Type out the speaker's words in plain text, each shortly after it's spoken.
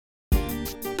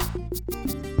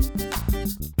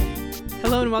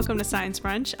Hello and welcome to Science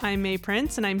Brunch. I'm May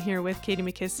Prince and I'm here with Katie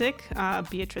McKissick,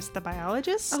 Beatrice the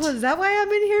biologist. Oh, is that why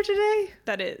I'm in here today?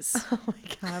 That is. Oh my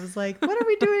God, I was like, what are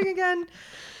we doing again?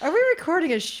 Are we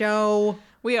recording a show?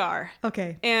 We are.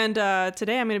 Okay. And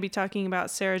today I'm going to be talking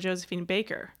about Sarah Josephine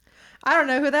Baker. I don't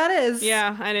know who that is.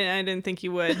 Yeah, I didn't think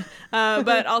you would.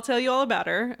 But I'll tell you all about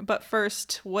her. But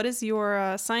first, what is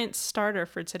your science starter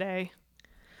for today?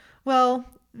 Well,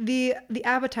 the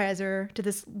appetizer to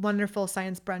this wonderful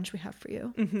science brunch we have for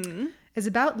you is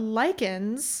about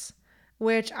lichens,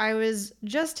 which I was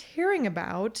just hearing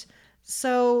about.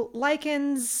 So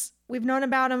lichens, we've known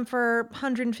about them for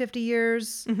 150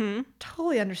 years.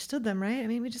 Totally understood them, right? I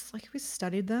mean, we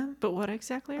studied them. But what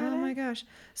exactly are they? Oh my gosh.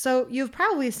 So you've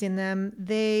probably seen them.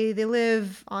 They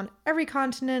live on every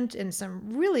continent in some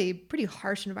really pretty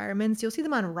harsh environments. You'll see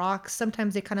them on rocks.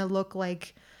 Sometimes they kind of look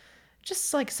like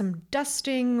just like some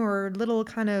dusting or little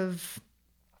kind of,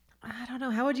 I don't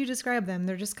know, how would you describe them?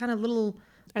 They're just kind of little.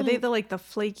 Are they the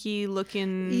flaky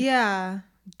looking, Yeah.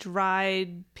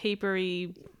 dried,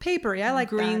 papery, Papery. I like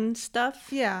green that. stuff?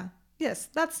 Yeah. Yes,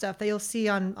 that stuff that you'll see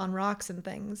on rocks and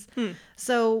things.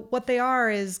 So what they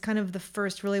are is kind of the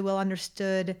first really well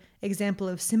understood example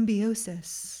of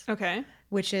symbiosis. Okay.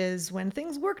 Which is when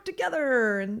things work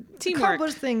together and Teamwork.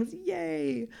 accomplish things.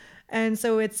 Yay. And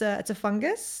so it's a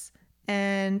fungus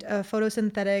and a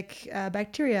photosynthetic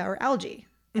bacteria or algae.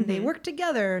 And they work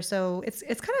together. So it's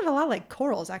kind of a lot like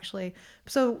corals, actually.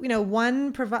 So,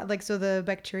 one provide so the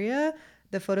bacteria,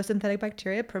 the photosynthetic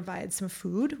bacteria provides some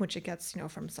food, which it gets,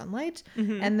 from sunlight.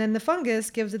 And then the fungus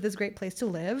gives it this great place to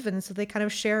live. And so they kind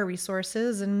of share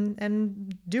resources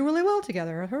and do really well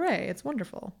together. Hooray. It's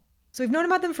wonderful. So we've known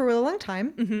about them for a really long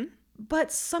time.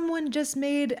 But someone just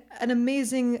made an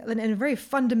amazing and very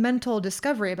fundamental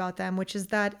discovery about them, which is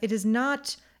that it is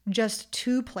not just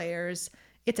two players.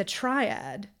 It's a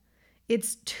triad.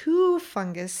 It's two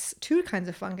kinds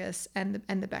of fungus and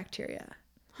the bacteria.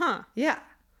 Huh. Yeah.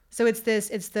 So it's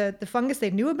the fungus they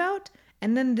knew about,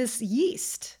 and then this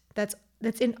yeast that's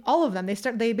in all of them.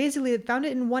 They basically found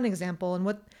it in one example,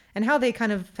 and how they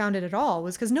kind of found it at all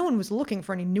was because no one was looking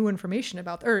for any new information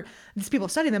about, or these people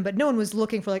studying them, but no one was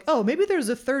looking for oh, maybe there's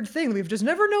a third thing we've just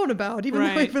never known about, even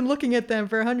though we've been looking at them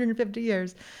for 150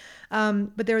 years.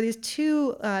 But there were these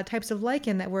two types of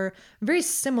lichen that were very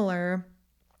similar,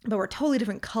 but were totally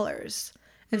different colors.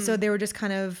 And so they were just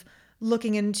kind of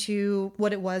looking into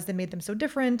what it was that made them so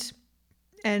different.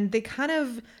 And they kind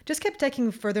of just kept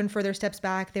taking further and further steps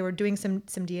back. They were doing some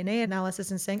DNA analysis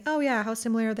and saying, oh yeah, how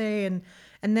similar are they? And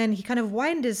then he kind of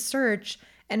widened his search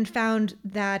and found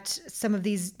that some of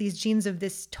these genes of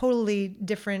this totally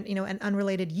different, and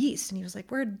unrelated yeast. And he was like,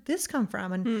 where'd this come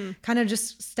from? And kind of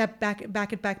just stepped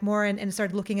back more and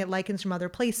started looking at lichens from other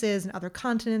places and other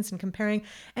continents and comparing,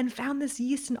 and found this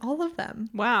yeast in all of them.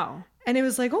 Wow. And it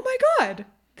was like, oh my God,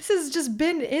 this has just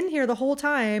been in here the whole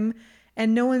time.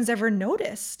 And no one's ever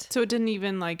noticed. So it didn't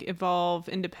even evolve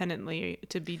independently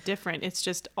to be different. It's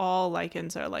just all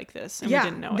lichens are like this. And we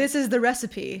didn't know this is the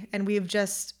recipe. And we've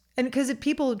just, and because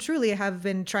people truly have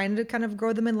been trying to kind of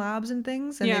grow them in labs and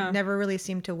things. And it never really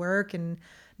seemed to work. And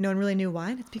no one really knew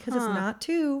why. And it's because it's not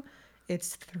two,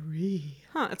 it's three.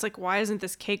 Huh. It's like, why isn't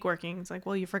this cake working? It's like,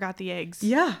 well, you forgot the eggs.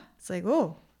 Yeah. It's like,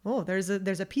 oh, there's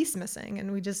a piece missing.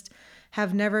 And we just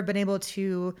have never been able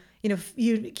to,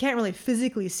 you can't really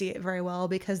physically see it very well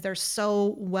because they're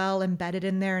so well embedded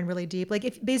in there and really deep.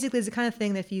 Basically it's the kind of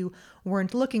thing that if you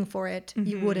weren't looking for it,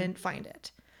 you wouldn't find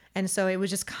it. And so it was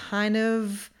just kind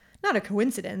of not a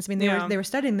coincidence. I mean, they were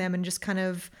studying them and just kind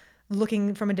of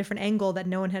looking from a different angle that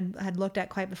no one had looked at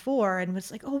quite before, and was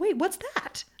like, oh wait, what's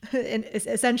that? And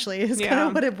essentially is kind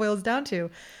of what it boils down to.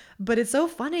 But it's so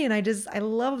funny, and I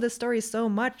love this story so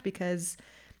much because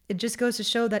it just goes to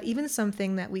show that even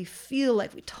something that we feel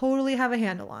like we totally have a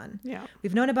handle on,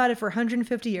 we've known about it for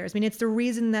 150 years. I mean, it's the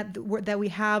reason that we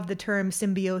have the term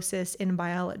symbiosis in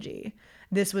biology.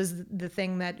 This was the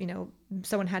thing that,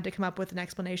 someone had to come up with an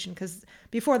explanation, because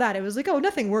before that it was like, oh,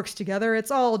 nothing works together.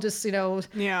 It's all just,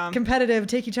 competitive,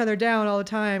 take each other down all the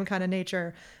time kind of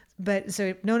nature. But so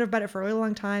we've known about it for a really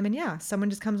long time. And someone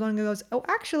just comes along and goes, oh,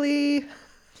 actually.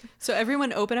 So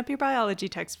everyone open up your biology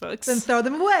textbooks and throw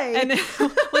them away. And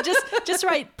well, just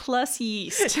write plus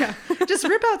yeast. Just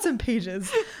rip out some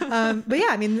pages. But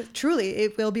I mean, truly,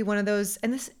 it will be one of those,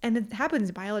 and it happens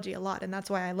in biology a lot. And that's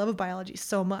why I love biology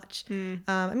so much.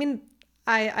 I mean,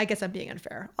 I guess I'm being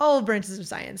unfair. All branches of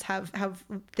science have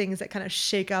things that kind of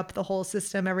shake up the whole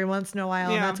system every once in a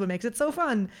while. And that's what makes it so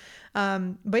fun.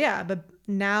 But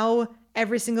now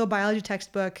every single biology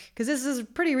textbook, because this is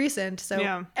pretty recent,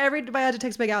 so every biology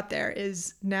textbook out there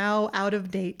is now out of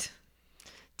date.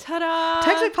 Ta-da!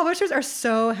 Textbook publishers are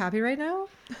so happy right now.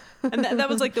 And that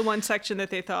was like the one section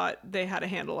that they thought they had a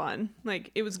handle on.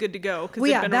 Like it was good to go because Well,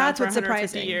 they've yeah, been around that's for what's 150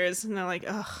 surprising. years, and they're like,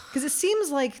 ugh. Because it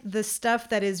seems like the stuff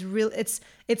that is real, it's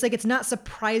like it's not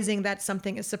surprising that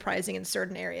something is surprising in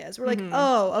certain areas. We're like,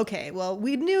 oh, okay, well,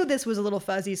 we knew this was a little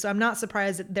fuzzy, so I'm not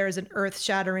surprised that there's an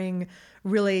earth-shattering,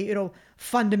 really,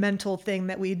 fundamental thing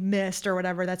that we missed or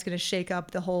whatever that's going to shake up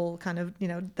the whole kind of,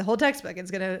 the whole textbook. It's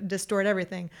going to distort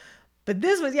everything. But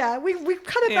this was, we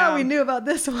kind of thought we knew about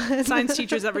this one. Science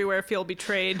teachers everywhere feel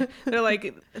betrayed. They're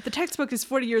like, the textbook is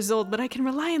 40 years old, but I can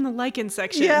rely on the lichen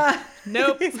section. Yeah.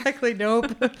 Nope. Exactly.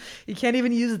 Nope. You can't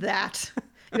even use that.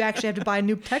 You actually have to buy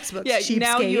new textbooks. Yeah,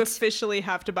 now you cheapskate. officially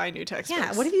have to buy new textbooks.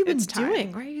 Yeah, what have you been It's time.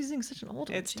 doing? Why are you using such an old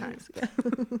one? It's time.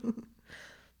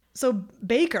 So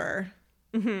Baker,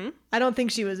 I don't think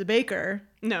she was a baker,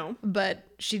 No, but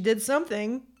she did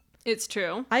something. it's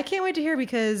true. I can't wait to hear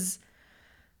because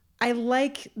I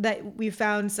like that we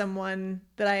found someone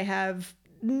that I have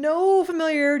no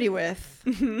familiarity with.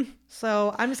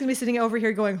 So I'm just going to be sitting over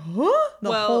here going, huh?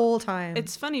 The whole time.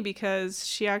 It's funny because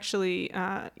she actually,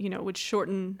 would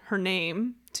shorten her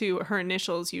name to her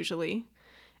initials usually,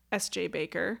 S.J.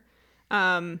 Baker.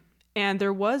 And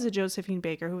there was a Josephine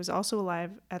Baker who was also alive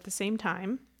at the same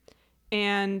time.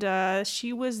 And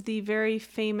she was the very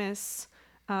famous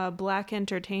black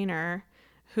entertainer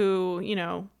who,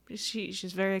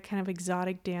 she's very kind of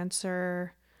exotic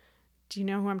dancer. Do you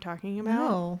know who I'm talking about?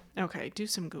 No. Okay, do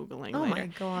some Googling Oh later. my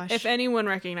gosh. If anyone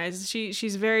recognizes,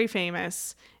 she's very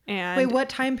famous. And Wait, what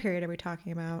time period are we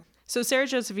talking about? so Sarah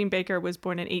Josephine Baker was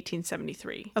born in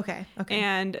 1873. Okay.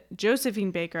 And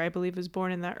Josephine Baker, I believe, was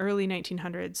born in the early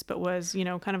 1900s, but was,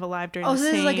 kind of alive during Oh, the so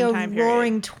this same is like a time period.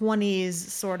 roaring 20s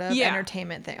sort of Yeah.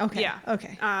 entertainment thing. Okay. Yeah.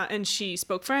 Okay. And she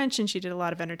spoke French, and she did a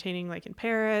lot of entertaining, like in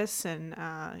Paris, and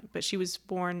but she was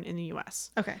born in the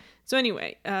U.S. Okay. So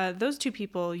anyway, those two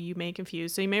people you may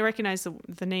confuse. So you may recognize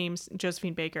the names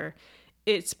Josephine Baker.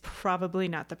 It's probably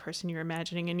not the person you're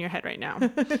imagining in your head right now.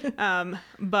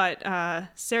 But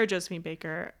Sarah Josephine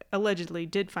Baker allegedly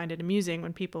did find it amusing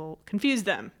when people confused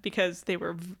them because they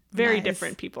were very Nice.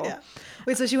 different people. Yeah.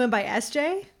 Wait, so she went by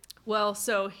SJ? Well,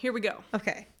 so here we go.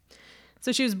 Okay.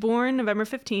 So she was born November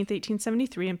 15th,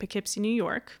 1873 in Poughkeepsie, New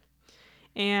York.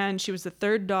 And she was the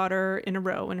third daughter in a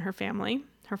row in her family.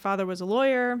 Her father was a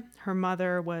lawyer. Her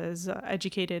mother was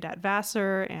educated at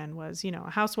Vassar and was, a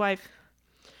housewife.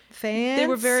 Fancy. They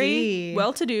were very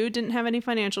well-to-do, didn't have any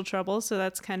financial trouble, so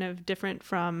that's kind of different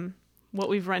from what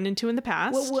we've run into in the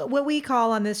past. What we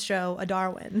call on this show a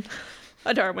Darwin.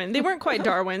 A Darwin. They weren't quite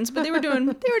Darwins, but they were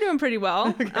doing pretty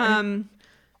well. Okay.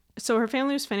 So her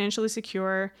family was financially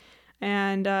secure,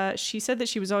 and she said that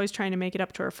she was always trying to make it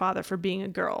up to her father for being a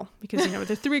girl because,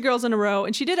 the three girls in a row.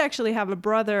 And she did actually have a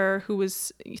brother who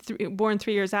was born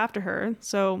 3 years after her.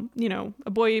 So, a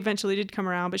boy eventually did come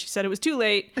around, but she said it was too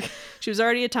late. She was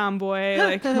already a tomboy,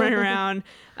 like running around.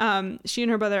 She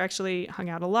and her brother actually hung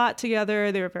out a lot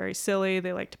together. They were very silly.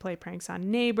 They liked to play pranks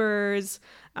on neighbors.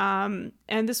 And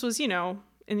this was, in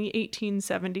the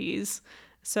 1870s.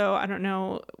 So I don't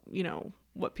know,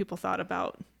 what people thought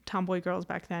about tomboy girls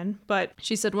back then. But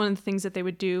she said one of the things that they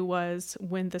would do was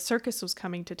when the circus was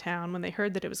coming to town, when they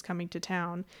heard that it was coming to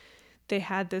town, they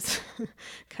had this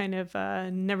kind of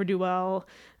never-do-well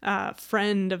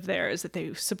friend of theirs that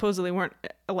they supposedly weren't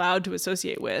allowed to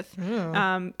associate with.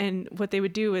 And what they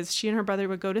would do is she and her brother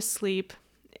would go to sleep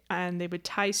and they would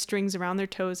tie strings around their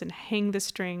toes and hang the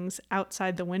strings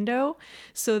outside the window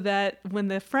so that when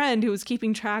the friend who was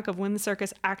keeping track of when the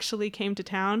circus actually came to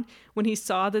town, when he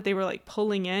saw that they were like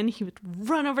pulling in, he would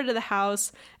run over to the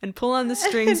house and pull on the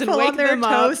strings and pull wake on their them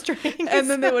toe up. strings. And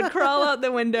then they would crawl out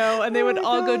the window and they Oh would my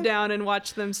all go God. down and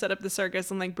watch them set up the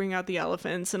circus and like bring out the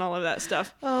elephants and all of that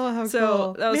stuff. Oh, how So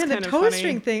cool. that was Man, kind the of toe funny.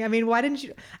 string thing. I mean, why didn't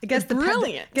you? I guess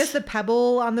Brilliant. the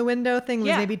pebble on the window thing was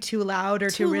Yeah. maybe too loud or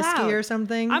too risky loud. or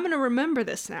something. I'm going to remember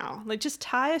this now. Like, just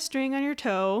tie a string on your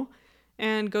toe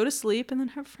and go to sleep and then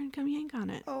have a friend come yank on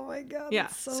it. Oh my God. Yeah,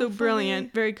 that's so funny.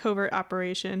 brilliant. Very covert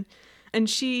operation. And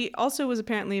she also was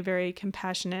apparently a very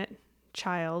compassionate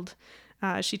child.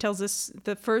 She tells us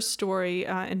the first story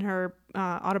in her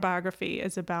autobiography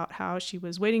is about how she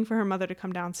was waiting for her mother to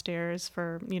come downstairs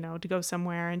for, to go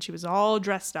somewhere. And she was all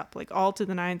dressed up, like all to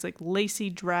the nines, like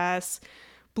lacy dress,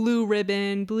 blue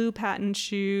ribbon, blue patent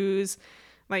shoes,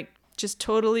 like just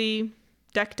totally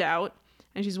decked out.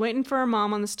 And she's waiting for her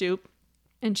mom on the stoop.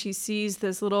 And she sees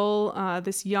this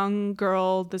young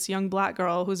black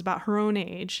girl who's about her own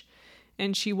age.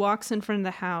 And she walks in front of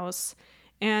the house.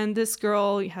 And this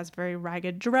girl has a very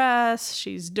ragged dress.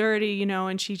 She's dirty,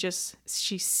 and she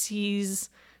sees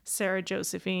Sarah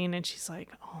Josephine, and she's like,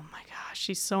 oh my gosh,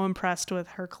 she's so impressed with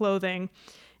her clothing.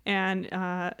 And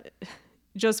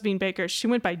Josephine Baker, she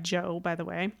went by Jo, by the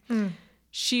way.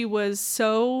 She was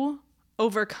so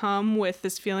overcome with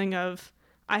this feeling of,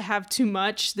 I have too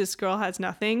much, this girl has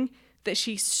nothing, that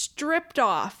she stripped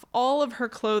off all of her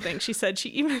clothing. She said she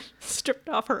even stripped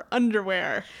off her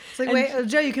underwear. It's like, wait,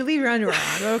 Jo, you can leave your underwear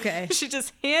on. Okay. She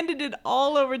just handed it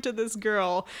all over to this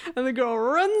girl, and the girl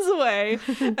runs away.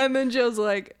 And then Jo's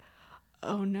like,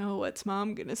 oh no, what's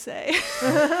mom gonna say?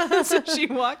 So she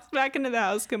walks back into the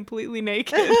house completely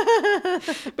naked.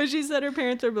 But she said her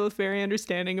parents are both very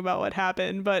understanding about what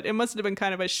happened, but it must have been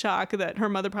kind of a shock that her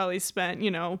mother probably spent,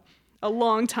 a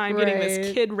long time getting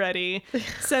this kid ready,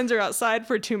 sends her outside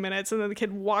for 2 minutes, and then the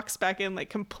kid walks back in like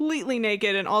completely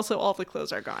naked, and also all the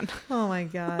clothes are gone. Oh my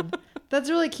God. That's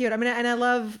really cute. I mean, and I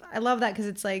love that because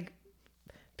it's like,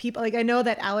 people, like, I know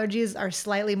that allergies are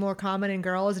slightly more common in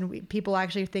girls, and people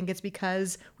actually think it's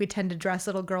because we tend to dress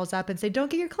little girls up and say, don't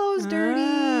get your clothes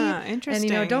dirty.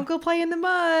 Interesting. And, don't go play in the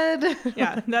mud.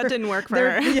 Yeah, that didn't work for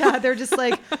her. Yeah, they're just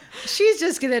like, she's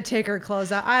just going to take her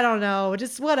clothes out. I don't know,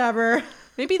 just whatever.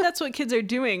 Maybe that's what kids are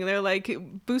doing. They're like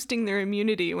boosting their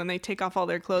immunity when they take off all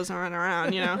their clothes and run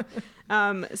around,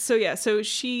 So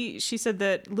she said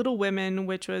that Little Women,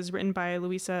 which was written by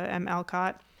Louisa M.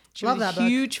 Alcott, she was a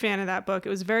huge fan of that book. It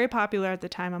was very popular at the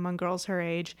time among girls her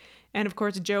age. And of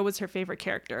course, Jo was her favorite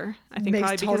character. I think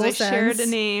probably because they shared a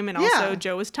name, and also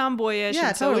Jo was tomboyish,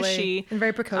 and so was she. And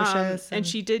very precocious. And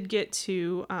she did get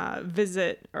to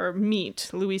visit or meet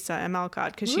Louisa M.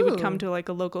 Alcott, because she would come to like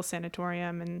a local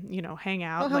sanatorium and hang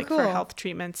out for health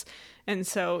treatments. And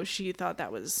so she thought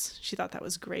that was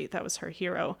great. That was her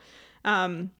hero.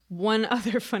 One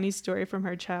other funny story from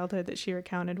her childhood that she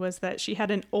recounted was that she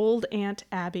had an old Aunt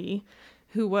Abby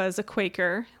who was a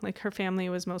Quaker. Like, her family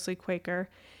was mostly Quaker.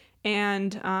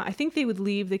 And I think they would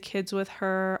leave the kids with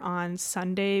her on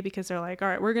Sunday because they're like, all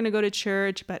right, we're going to go to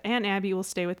church, but Aunt Abby will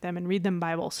stay with them and read them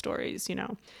Bible stories,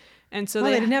 And so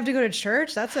they didn't have to go to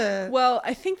church? Well,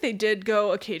 I think they did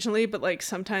go occasionally, but like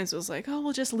sometimes it was like, oh,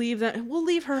 we'll just leave that. We'll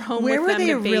leave her home with them to babysit. Where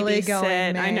were they really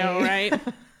going, May? I know, right?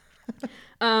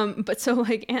 But so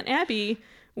like Aunt Abby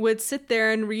would sit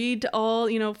there and read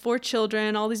all, 4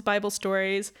 children, all these Bible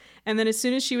stories. And then as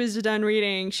soon as she was done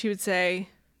reading, she would say,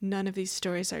 none of these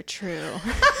stories are true.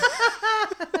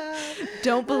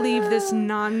 Don't believe this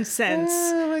nonsense.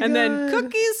 And then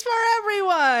cookies for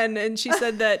everyone. And she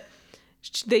said that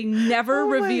they never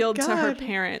revealed to her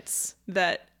parents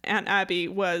that Aunt Abby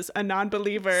was a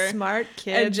non-believer. Smart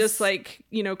kids. And just like,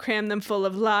 crammed them full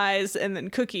of lies and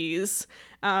then cookies.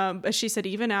 But she said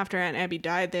even after Aunt Abby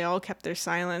died, they all kept their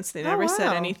silence. They never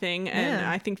said anything. And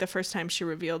I think the first time she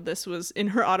revealed this was in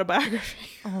her autobiography.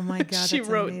 Oh my God. She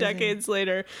wrote amazing. Decades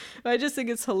later. I just think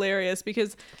it's hilarious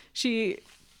because she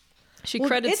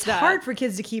credits it's that. It's hard for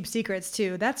kids to keep secrets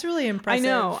too. That's really impressive.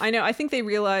 I know. I think they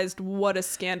realized what a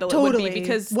scandal it would be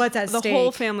because what's at stake.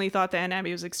 Whole family thought that Aunt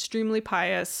Abby was extremely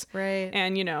pious. Right.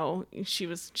 And, she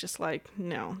was just like,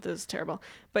 no, this is terrible.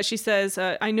 But she says,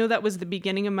 I know that was the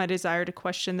beginning of my desire to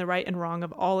question the right and wrong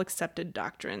of all accepted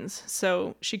doctrines.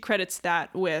 So she credits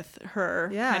that with her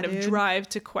kind of drive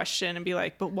to question and be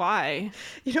like, but why?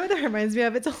 You know what that reminds me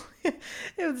of? It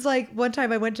was like one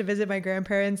time I went to visit my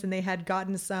grandparents and they had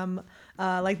gotten some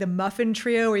like the muffin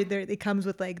trio where it comes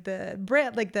with like the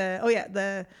brand, like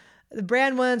the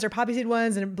bran ones or poppy seed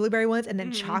ones and blueberry ones and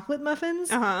then chocolate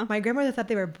muffins. My grandmother thought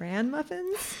they were bran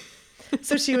muffins.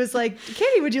 So she was like,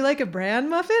 Katie, would you like a bran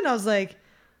muffin? I was like,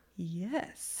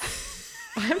 yes.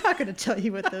 I'm not going to tell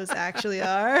you what those actually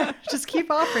are. Just keep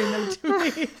offering them to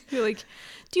me. You're like,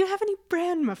 do you have any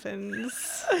bran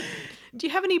muffins? Do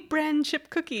you have any bran chip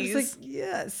cookies? It's like,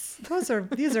 yes.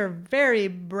 These are very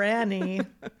branny.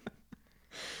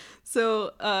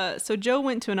 So Jo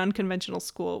went to an unconventional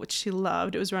school, which she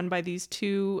loved. It was run by these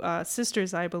 2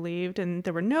 sisters, I believed, and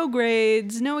there were no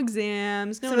grades, no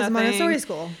exams, nothing. It was a Montessori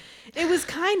school. It was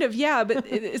kind of, yeah, but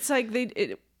it's like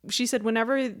she said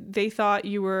whenever they thought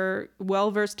you were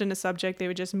well-versed in a subject, they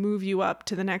would just move you up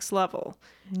to the next level.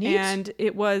 Neat. And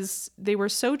they were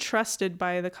so trusted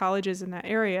by the colleges in that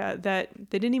area that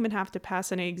they didn't even have to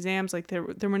pass any exams. Like there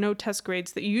were no test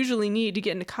grades that you usually need to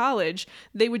get into college.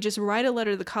 They would just write a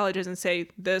letter to the colleges and say,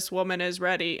 this woman is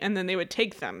ready. And then they would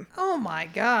take them. Oh my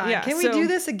God. Yeah, Can we do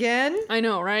this again? I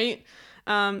know, right?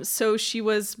 So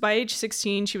by age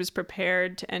 16, she was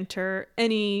prepared to enter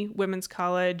any women's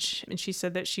college. And she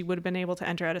said that she would have been able to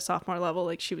enter at a sophomore level.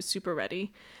 Like she was super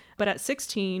ready. But at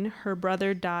 16, her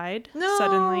brother died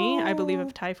suddenly, I believe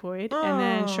of typhoid. And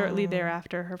then shortly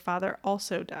thereafter, her father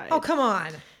also died. Oh, come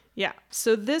on. Yeah.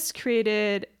 So this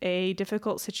created a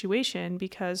difficult situation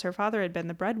because her father had been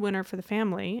the breadwinner for the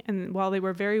family. And while they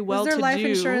were very well Was to there life do,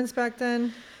 insurance back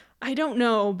then? I don't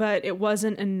know, but it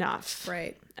wasn't enough.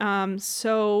 Right.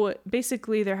 So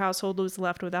basically their household was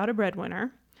left without a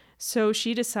breadwinner. So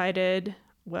she decided,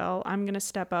 well, I'm going to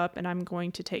step up and I'm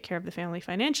going to take care of the family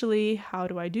financially. How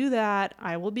do I do that?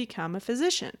 I will become a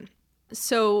physician.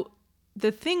 So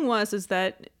the thing is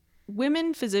that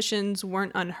women physicians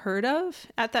weren't unheard of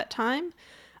at that time.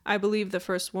 I believe the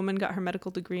first woman got her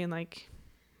medical degree in like,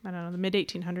 I don't know, the mid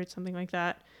 1800s, something like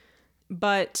that.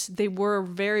 But they were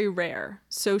very rare.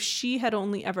 So she had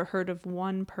only ever heard of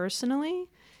one personally.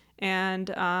 And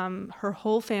her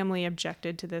whole family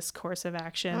objected to this course of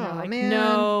action. They're like, man.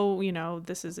 no,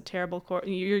 this is a terrible course.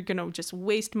 You're going to just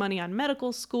waste money on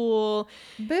medical school.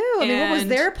 Boo. I mean, what was And-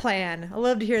 their plan? I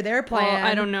love to hear their plan. Well,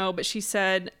 I don't know, but she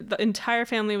said the entire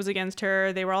family was against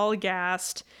her. They were all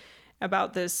aghast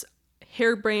about this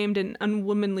harebrained and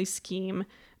unwomanly scheme.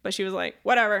 But she was like,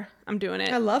 whatever, I'm doing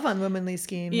it. I love unwomanly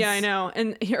schemes. Yeah, I know.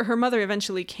 And her mother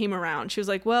eventually came around. She was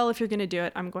like, well, if you're going to do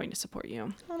it, I'm going to support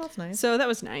you. Oh, that's nice. So that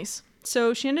was nice.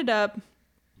 So she ended up,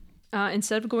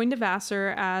 instead of going to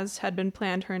Vassar as had been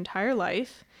planned her entire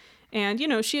life, and,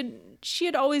 she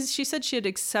said she had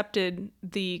accepted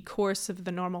the course of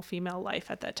the normal female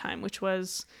life at that time, which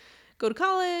was go to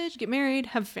college, get married,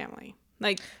 have a family.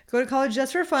 Like, Go to college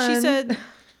just for fun. she said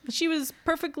she was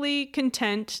perfectly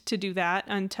content to do that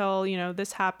until,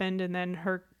 this happened and then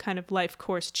her kind of life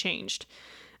course changed.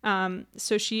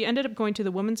 So she ended up going to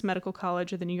the Women's Medical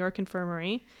College of the New York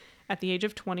Infirmary at the age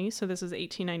of 20. So this was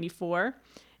 1894.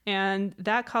 And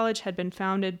that college had been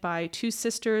founded by two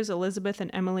sisters, Elizabeth and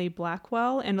Emily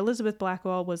Blackwell. And Elizabeth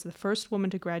Blackwell was the first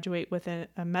woman to graduate with a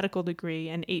medical degree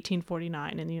in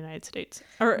 1849 in the United States.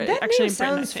 Or that actually name in Britain,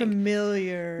 I sounds think.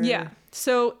 familiar. Yeah.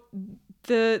 So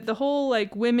the whole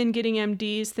like women getting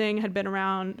MDs thing had been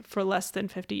around for less than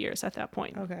 50 years at that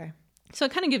point. Okay. So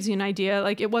it kind of gives you an idea.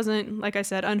 Like it wasn't, like I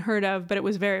said, unheard of, but it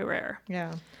was very rare.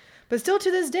 Yeah. But still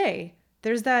to this day,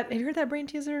 there's that. Have you heard that brain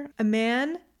teaser? A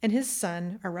man and his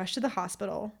son are rushed to the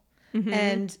hospital. Mm-hmm.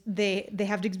 And they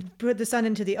have to put the son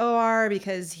into the OR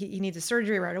because he needs a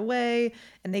surgery right away.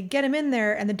 And they get him in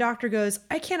there and the doctor goes,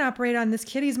 I can't operate on this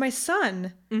kid. He's my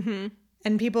son. Mm-hmm.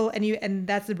 And people, and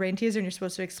that's the brain teaser, and you're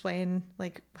supposed to explain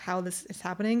like how this is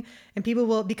happening. And people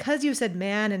will, because you said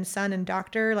man and son and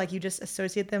doctor, like you just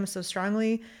associate them so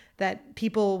strongly that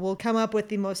people will come up with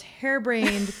the most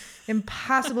harebrained,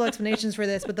 impossible explanations for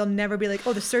this, but they'll never be like,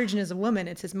 oh, the surgeon is a woman,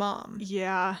 it's his mom.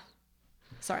 Yeah.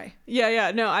 Sorry.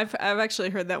 Yeah. No, I've actually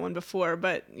heard that one before,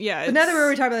 but yeah. But now that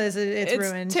we're talking about this, it's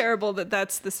ruined. It's terrible that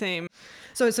that's the same.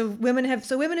 So women have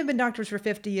been doctors for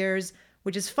 50 years,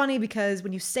 which is funny because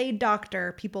when you say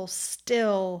doctor, people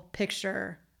still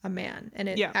picture a man, and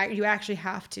you actually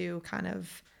have to kind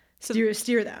of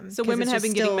steer them. So women have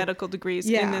been getting medical degrees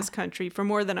in this country for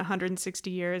more than 160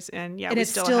 years, and we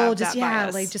it's still still have just that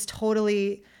bias. like just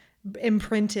totally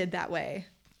imprinted that way.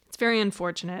 It's very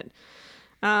unfortunate.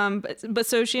 But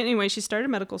so she started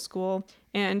medical school,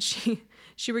 and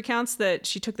she recounts that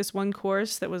she took this one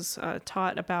course that was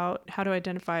taught about how to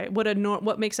identify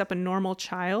what makes up a normal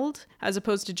child, as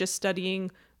opposed to just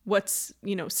studying what's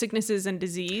sicknesses and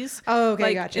disease. Oh,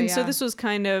 okay, gotcha. And so this was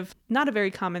kind of not a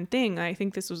very common thing. I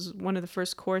think this was one of the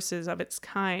first courses of its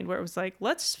kind where it was like,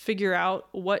 let's figure out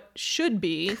what should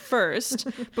be first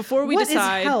before we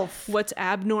decide what's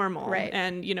abnormal, right,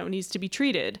 and needs to be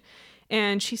treated.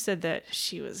 And she said that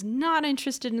she was not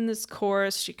interested in this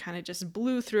course. She kind of just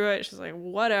blew through it. She's like,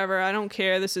 whatever, I don't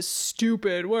care. This is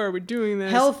stupid. Why are we doing this?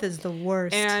 Health is the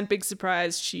worst. And big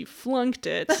surprise, she flunked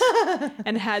it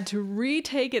and had to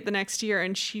retake it the next year.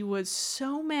 And she was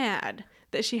so mad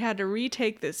that she had to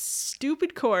retake this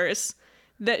stupid course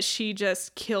that she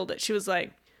just killed it. She was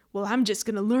like, well, I'm just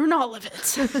going to learn all of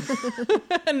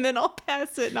it and then I'll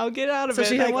pass it and I'll get out of it. So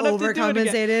she like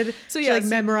overcompensated. So yeah, she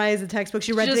memorized the textbook.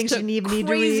 She read things she didn't even need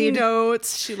to read. Crazy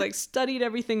notes. She studied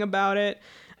everything about it.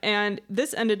 And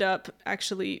this ended up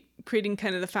actually creating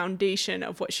kind of the foundation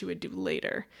of what she would do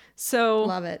later. So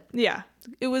love it. Yeah.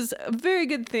 It was a very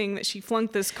good thing that she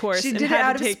flunked this course and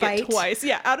had to take it twice.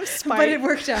 Yeah, out of spite. But it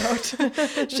worked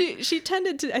out. She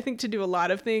tended to, I think, to do a lot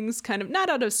of things kind of not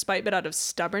out of spite, but out of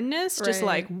stubbornness. Right. Just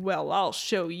like, well, I'll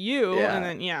show you. Yeah.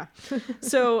 And then,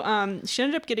 So she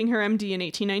ended up getting her MD in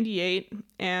 1898,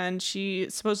 and she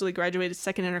supposedly graduated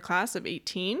second in her class of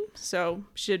 18. So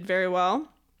she did very well.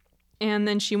 And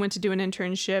then she went to do an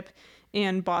internship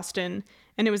in Boston.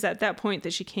 And it was at that point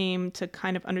that she came to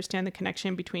kind of understand the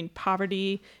connection between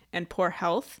poverty and poor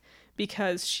health,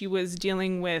 because she was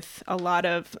dealing with a lot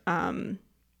of,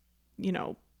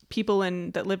 people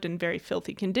that lived in very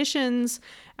filthy conditions.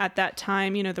 At that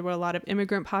time, there were a lot of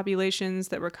immigrant populations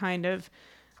that were kind of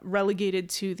relegated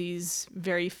to these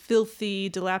very filthy,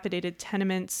 dilapidated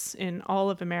tenements in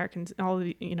all of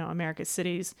America's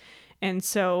cities. And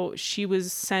so she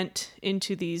was sent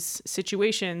into these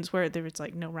situations where there was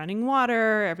like no running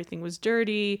water, everything was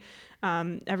dirty.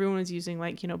 Everyone was using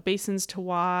basins to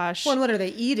wash. Well, and what are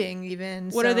they eating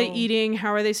even? What are they eating?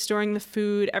 How are they storing the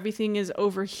food? Everything is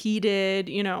overheated,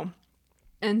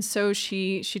 And so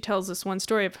she tells this one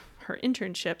story of her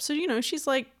internship. So, she's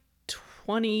like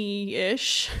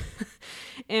 20-ish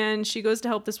and she goes to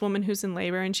help this woman who's in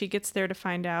labor, and she gets there to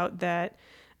find out that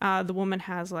the woman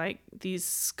has like these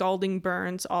scalding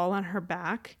burns all on her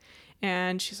back.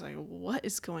 And she's like, what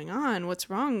is going on? What's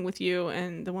wrong with you?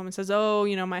 And the woman says, oh,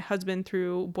 my husband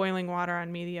threw boiling water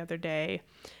on me the other day.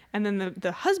 And then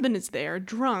the husband is there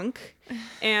drunk,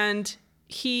 and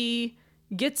he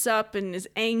gets up and is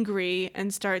angry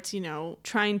and starts,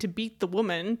 trying to beat the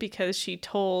woman because she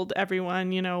told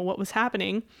everyone, what was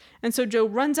happening. And so Jo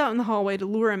runs out in the hallway to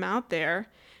lure him out there.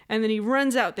 And then he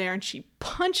runs out there and she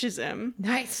punches him.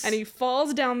 Nice. And he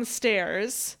falls down the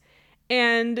stairs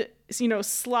and,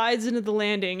 slides into the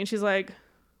landing. And she's like,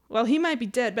 well, he might be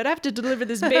dead, but I have to deliver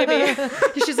this baby.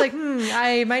 She's like,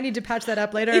 I might need to patch that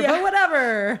up later, but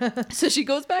whatever. So she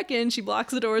goes back in, she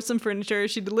blocks the door with some furniture,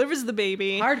 she delivers the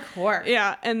baby. Hardcore.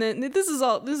 Yeah, and then this is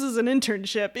an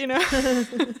internship,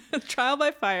 trial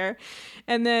by fire.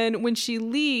 And then when she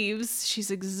leaves,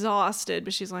 she's exhausted,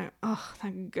 but she's like, oh,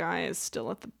 that guy is still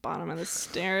at the bottom of the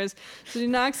stairs. So she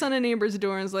knocks on a neighbor's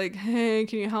door and is like, hey,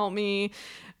 can you help me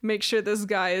make sure this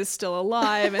guy is still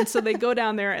alive? And so they go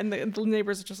down there, and the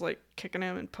neighbors are just like kicking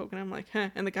him and poking him like, huh,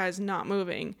 and the guy's not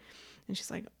moving. And she's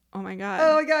like, oh my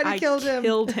God, he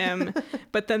killed him.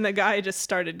 But then the guy just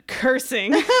started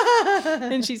cursing.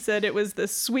 And she said it was the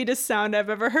sweetest sound I've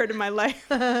ever heard in my life.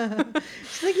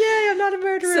 She's like, yay, I'm not a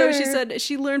murderer. So she said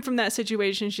she learned from that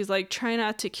situation. She's like, try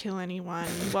not to kill anyone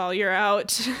while you're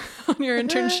out on your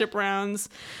internship rounds.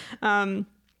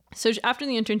 So after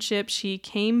the internship, she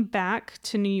came back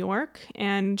to New York,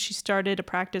 and she started a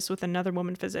practice with another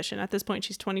woman physician. At this point,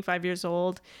 she's 25 years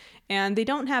old, and they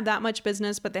don't have that much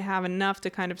business, but they have enough to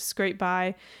kind of scrape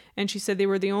by. And she said they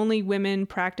were the only women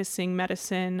practicing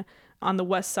medicine on the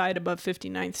west side above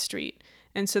 59th Street.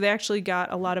 And so they actually got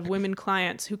a lot of women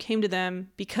clients who came to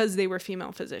them because they were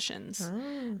female physicians.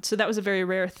 Oh. So that was a very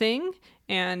rare thing.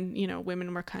 And,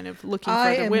 women were kind of looking for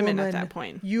other women at that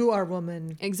point. You are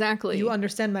woman. Exactly. You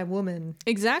understand my woman.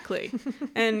 Exactly.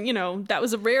 And, that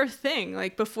was a rare thing.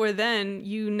 Like before then,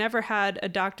 you never had a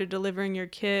doctor delivering your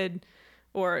kid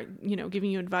or,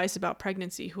 giving you advice about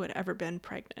pregnancy who had ever been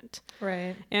pregnant.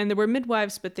 Right. And there were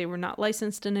midwives, but they were not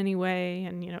licensed in any way.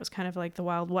 And, it was kind of like the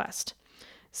Wild West.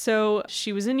 So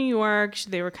she was in New York.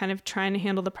 They were kind of trying to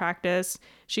handle the practice.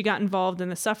 She got involved in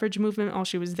the suffrage movement while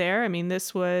she was there. I mean,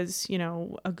 this was,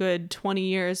 a good 20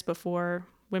 years before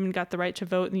women got the right to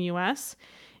vote in the U.S.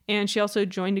 And she also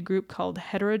joined a group called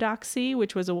Heterodoxy,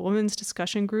 which was a women's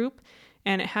discussion group.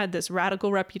 And it had this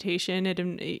radical reputation. It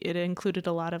included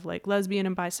a lot of like lesbian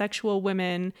and bisexual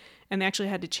women. And they actually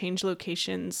had to change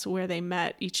locations where they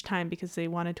met each time because they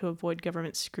wanted to avoid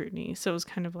government scrutiny. So it was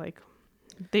kind of like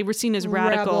they were seen as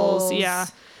radicals. Rebels. Yeah.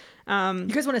 You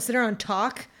guys want to sit around and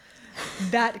talk?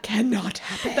 That cannot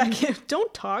happen.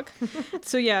 Don't talk.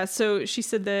 So she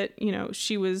said that,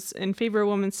 she was in favor of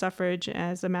women's suffrage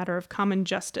as a matter of common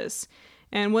justice.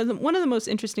 And one of the most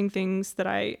interesting things that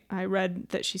I read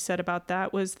that she said about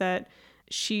that was that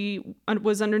she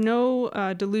was under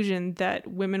no delusion that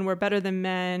women were better than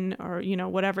men or,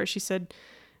 whatever. She said,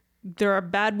 there are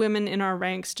bad women in our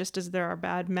ranks just as there are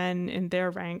bad men in their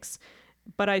ranks.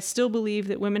 But I still believe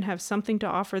that women have something to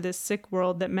offer this sick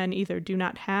world that men either do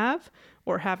not have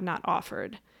or have not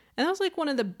offered. And that was like one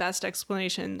of the best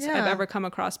explanations I've ever come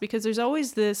across, because there's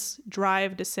always this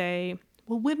drive to say,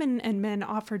 well, women and men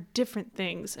offer different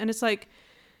things. And it's like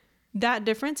that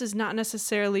difference is not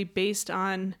necessarily based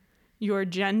on your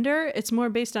gender. It's more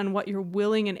based on what you're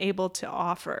willing and able to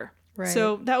offer. Right.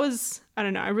 So that was, I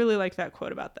don't know, I really like that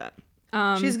quote about that.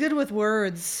 She's good with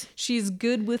words. She's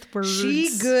good with words.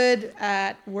 She's good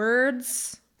at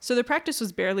words. So the practice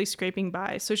was barely scraping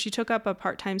by. So she took up a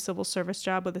part-time civil service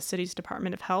job with the city's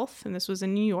Department of Health, and this was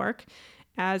in New York,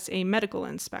 as a medical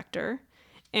inspector.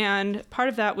 And part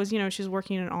of that was, she was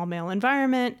working in an all-male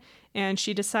environment, and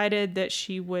she decided that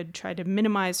she would try to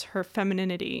minimize her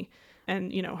femininity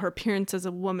and, her appearance as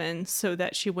a woman so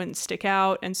that she wouldn't stick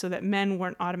out and so that men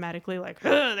weren't automatically like,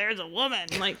 oh, there's a woman.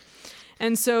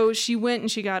 And so she went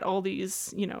and she got all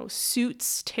these,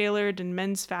 suits tailored in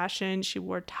men's fashion. She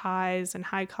wore ties and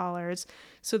high collars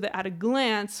so that at a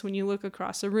glance, when you look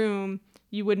across a room,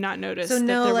 you would not notice that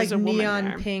there was a woman there.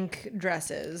 Neon pink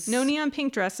dresses. No neon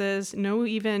pink dresses. No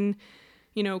even,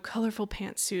 colorful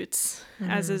pantsuits,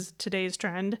 as is today's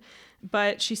trend.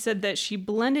 But she said that she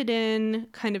blended in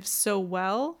kind of so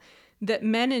well that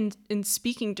men in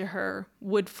speaking to her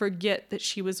would forget that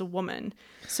she was a woman.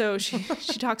 So she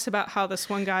talks about how this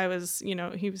one guy was,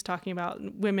 he was talking about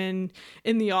women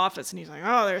in the office, and he's like,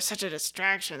 oh, they're such a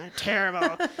distraction. They're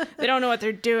terrible. They don't know what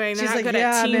they're doing. They're not good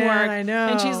at teamwork. Man, I know.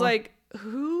 And she's like,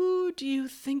 who do you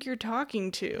think you're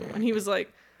talking to? And he was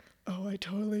like, oh, I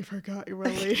totally forgot you were a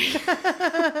lady.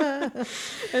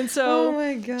 And so oh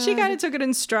my God. she kind of took it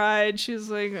in stride. She was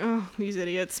like, oh, these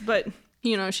idiots. But,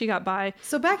 she got by.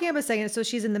 So backing up a second. So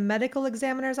she's in the medical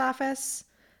examiner's office.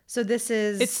 So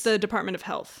it's the Department of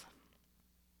Health.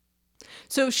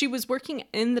 So she was working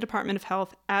in the Department of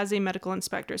Health as a medical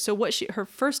inspector. So what her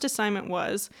first assignment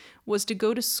was to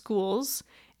go to schools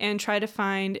and try to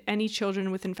find any children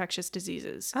with infectious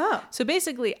diseases. Oh. So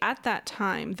basically at that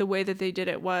time, the way that they did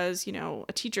it was,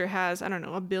 a teacher has,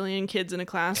 1 billion kids in a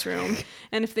classroom.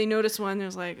 And if they notice one,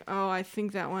 there's like, oh, I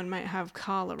think that one might have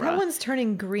cholera. That one's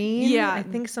turning green. Yeah. I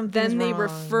think something's Then they wrong.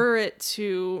 refer it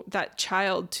to that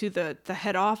child to the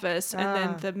head office. And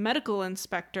then the medical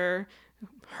inspector,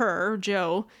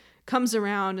 Joe, comes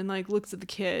around and looks at the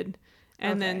kid.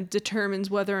 And then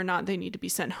determines whether or not they need to be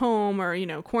sent home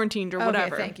or, quarantined or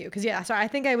whatever. Okay, thank you. Because, sorry, I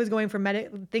think I was going for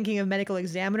thinking of medical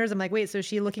examiners. I'm like, wait, so is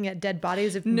she looking at dead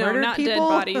bodies of murdered people? No,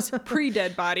 not dead bodies,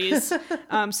 pre-dead bodies,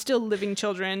 still living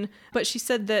children. But she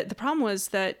said that the problem was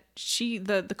that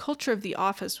the culture of the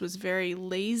office was very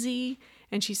lazy.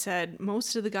 And she said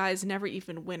most of the guys never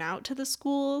even went out to the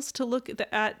schools to look at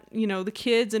the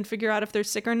kids and figure out if they're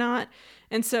sick or not.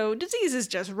 And so disease is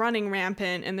just running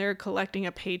rampant and they're collecting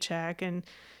a paycheck. And,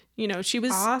 she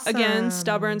was, again,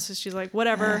 stubborn. So she's like,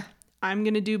 whatever, I'm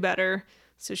going to do better.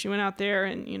 So she went out there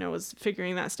and, was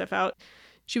figuring that stuff out.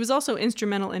 She was also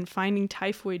instrumental in finding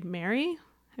Typhoid Mary.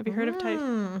 Have you heard of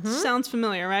typhoid? Sounds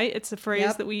familiar, right? It's a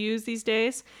phrase that we use these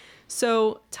days.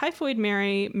 So Typhoid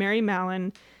Mary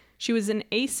Mallon, she was an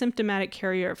asymptomatic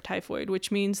carrier of typhoid, which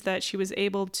means that she was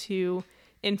able to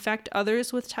infect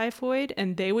others with typhoid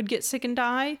and they would get sick and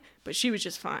die, but she was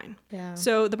just fine. Yeah.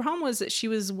 So the problem was that she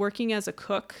was working as a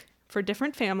cook for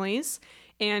different families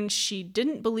and she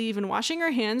didn't believe in washing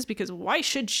her hands because why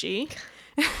should she?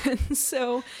 And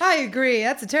so I agree.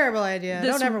 That's a terrible idea.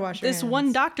 Don't ever wash your hands. This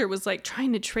one doctor was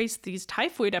trying to trace these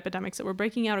typhoid epidemics that were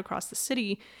breaking out across the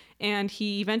city. And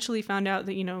he eventually found out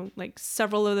that,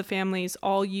 several of the families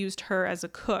all used her as a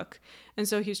cook. And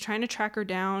so he was trying to track her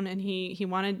down and he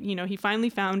wanted, he finally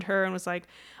found her and was like,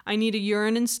 I need a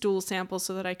urine and stool sample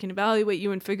so that I can evaluate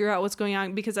you and figure out what's going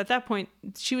on. Because at that point,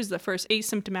 she was the first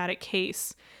asymptomatic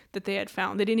case that they had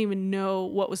found. They didn't even know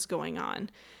what was going on.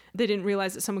 They didn't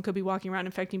realize that someone could be walking around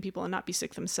infecting people and not be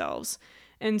sick themselves.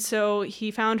 And so he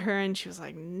found her and she was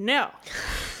like, no.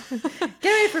 Get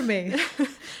away from me.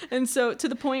 And so to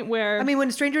the point where... I mean, when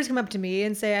strangers come up to me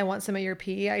and say, I want some of your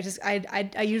pee, I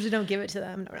usually don't give it to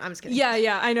them. No, I'm just kidding.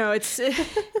 Yeah, I know. It's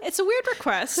a weird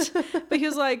request. But he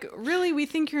was like, really? We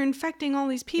think you're infecting all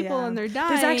these people and they're dying.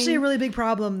 There's actually a really big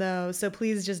problem, though. So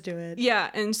please just do it.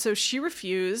 Yeah. And so she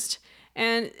refused.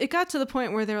 And it got to the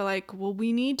point where they're like, well,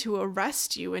 we need to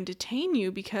arrest you and detain you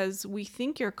because we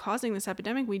think you're causing this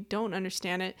epidemic. We don't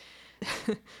understand it.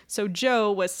 So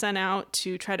Joe was sent out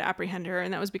to try to apprehend her.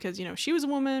 And that was because, she was a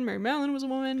woman. Mary Mallon was a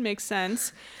woman. Makes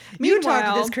sense. You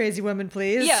talk to this crazy woman,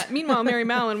 please. Yeah. Meanwhile, Mary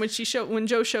Mallon, when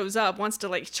Joe shows up, wants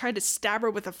to try to stab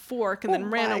her with a fork and then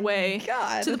ran away.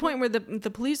 God. To the point where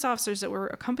the police officers that were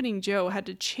accompanying Joe had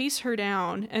to chase her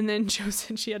down. And then Joe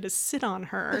said she had to sit on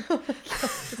her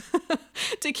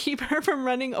to keep her from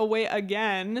running away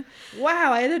again.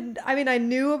 Wow. I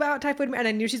knew about typhoid and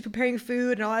I knew she's preparing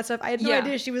food and all that stuff. I had no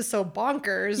idea she was so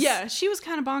bonkers. Yeah, she was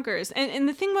kind of bonkers. And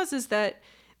the thing is that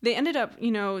they ended up,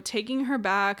 taking her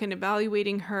back and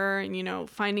evaluating her and,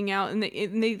 finding out. And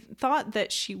they thought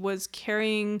that she was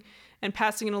carrying and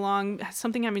passing it along,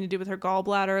 something having to do with her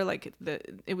gallbladder,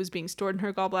 it was being stored in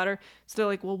her gallbladder. So they're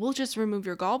like, well, we'll just remove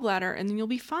your gallbladder and then you'll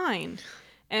be fine.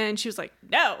 And she was like,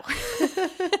 no.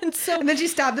 and then she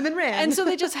stabbed them and ran. And so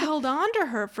they just held on to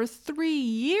her for 3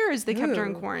 years. They kept her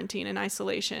in quarantine and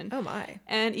isolation. Oh, my.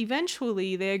 And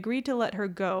eventually they agreed to let her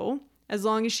go as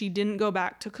long as she didn't go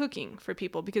back to cooking for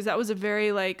people, because that was a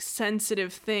very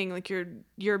sensitive thing.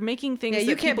 You're making things that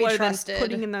you can't people be are trusted. then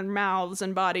putting in their mouths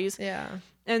and bodies. Yeah.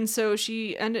 And so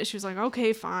she was like,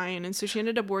 okay, fine. And so she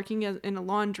ended up working in a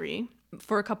laundry.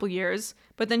 for a couple years,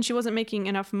 but then she wasn't making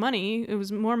enough money. It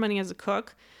was more money as a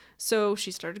cook. So she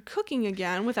started cooking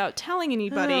again without telling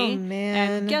anybody. Oh,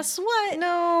 man. And guess what?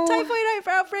 No. Typhoid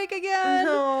outbreak again.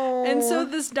 No. And so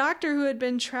this doctor who had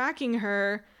been tracking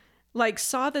her, like,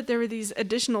 saw that there were these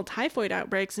additional typhoid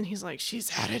outbreaks, and he's like,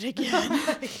 she's at it again.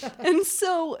 And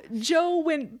so Joe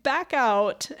went back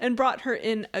out and brought her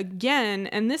in again.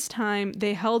 And this time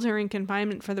they held her in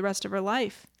confinement for the rest of her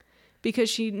life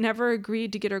because she never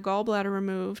agreed to get her gallbladder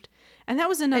removed. And that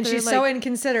was another. And she's so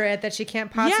inconsiderate that she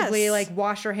can't possibly Yes. like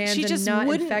wash her hands She just and not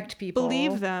wouldn't infect people.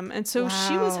 believe them. And so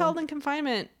she was Wow. held in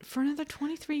confinement for another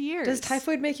 23 years. Does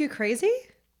typhoid make you crazy?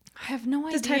 I have no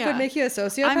idea. Does typhoid make you a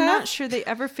sociopath? I'm not sure they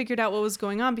ever figured out what was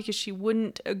going on because she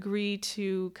wouldn't agree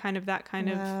to that kind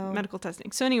Wow. of medical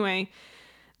testing. So anyway,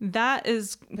 that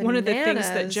is one of the things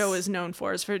that Bananas. Joe is known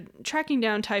for, is for tracking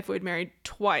down Typhoid Mary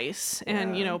twice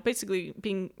and, Yeah. basically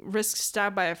being risked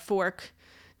stabbed by a fork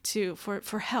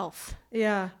for health,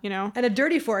 Yeah. And a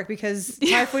dirty fork because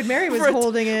Typhoid Mary was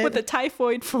holding it. with a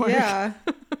typhoid fork. Yeah.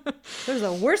 Those are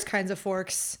the worst kinds of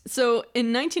forks. So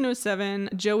in 1907,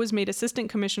 Joe was made assistant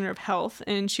commissioner of health,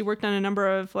 and she worked on a number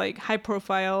of like high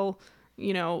profile,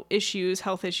 health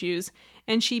issues,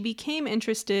 and she became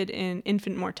interested in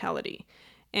infant mortality.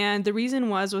 And the reason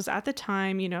was at the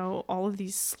time, all of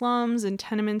these slums and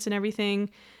tenements and everything,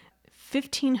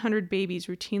 1,500 babies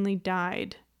routinely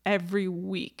died every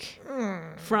week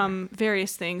from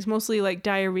various things, mostly like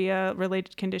diarrhea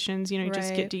related conditions. You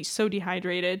just Right. get so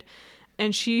dehydrated.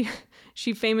 And she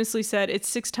famously said, it's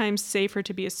 6 times safer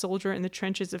to be a soldier in the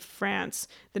trenches of France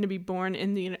than to be born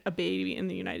a baby in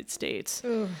the United States.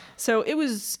 Ugh. So it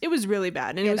was really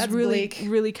bad, and it was that's really bleak.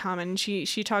 really common. She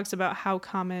talks about how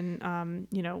common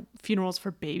funerals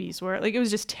for babies were. Like, it was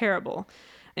just terrible.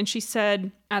 And she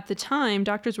said at the time,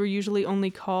 doctors were usually only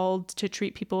called to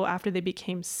treat people after they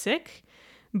became sick.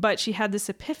 But she had this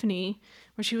epiphany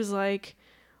where she was like,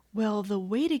 well, the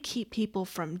way to keep people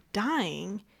from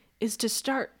dying is to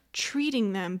start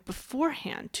treating them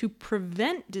beforehand to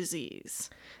prevent disease.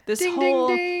 This Ding, whole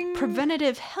ding, ding.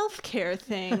 preventative healthcare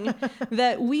thing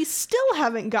that we still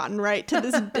haven't gotten right to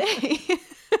this day.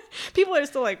 People are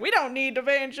still like, we don't need to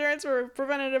pay insurance for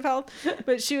preventative health.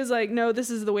 But she was like, no, this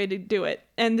is the way to do it.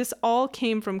 And this all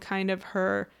came from kind of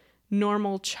her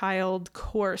normal child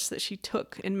course that she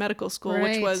took in medical school, which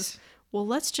Right. was, well,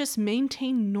 let's just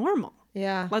maintain normal.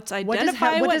 Yeah. Let's What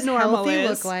identify does what normal healthy is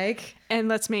look like? and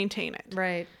let's maintain it.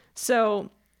 Right.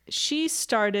 So she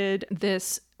started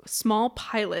this small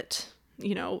pilot,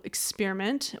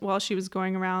 experiment while she was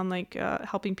going around like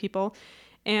helping people.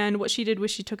 And what she did was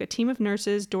she took a team of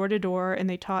nurses door to door, and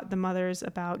they taught the mothers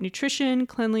about nutrition,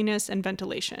 cleanliness, and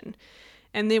ventilation.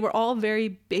 And they were all very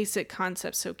basic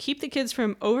concepts. So keep the kids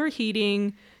from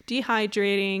overheating,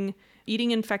 dehydrating, eating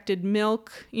infected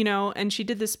milk, and she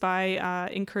did this by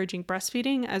encouraging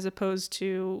breastfeeding as opposed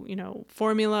to,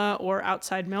 formula or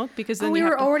outside milk, because then we you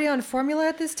have were to, already on formula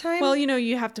at this time? well,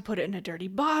 you have to put it in a dirty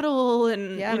bottle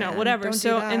and, Yeah, man, whatever. don't do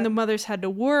So, that. and the mothers had to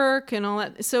work and all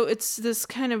that. So it's this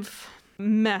kind of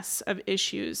mess of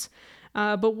issues.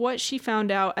 But what she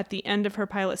found out at the end of her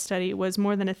pilot study was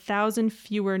more than 1,000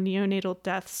 fewer neonatal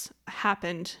deaths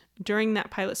happened during that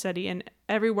pilot study, and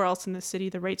everywhere else in the city,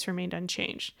 the rates remained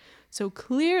unchanged. So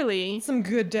clearly, Some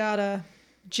good data.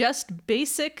 just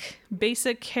basic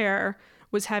care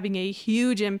was having a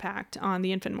huge impact on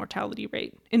the infant mortality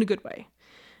rate in a good way.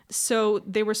 So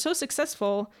they were so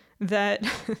successful that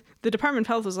the Department of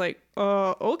Health was like,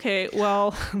 okay,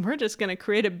 well, we're just going to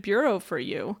create a bureau for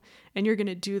you, and you're going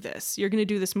to do this. You're going to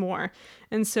do this more.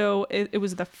 And so it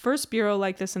was the first bureau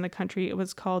like this in the country. It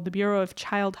was called the Bureau of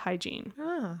Child Hygiene.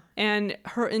 Ah. And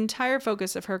her entire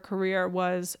focus of her career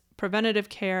was preventative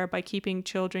care by keeping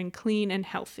children clean and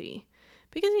healthy.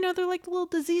 Because, they're like little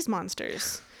disease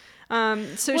monsters.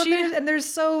 So They're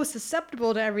so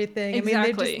susceptible to everything. I mean,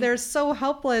 Exactly. they're so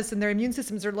helpless, and their immune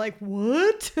systems are like,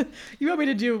 what? You want me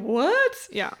to do what?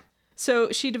 Yeah.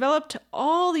 So she developed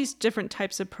all these different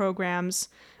types of programs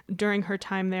during her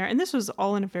time there. And this was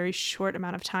all in a very short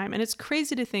amount of time. And it's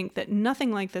crazy to think that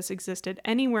nothing like this existed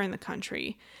anywhere in the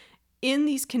country in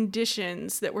these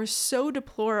conditions that were so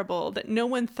deplorable that no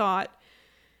one thought,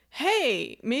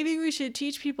 hey, maybe we should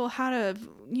teach people how to,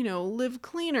 live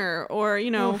cleaner or,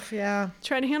 Oof, yeah.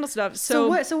 try to handle stuff. So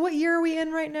what year are we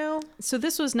in right now? So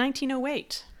this was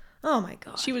 1908. Oh my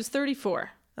God. She was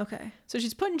 34. Okay. So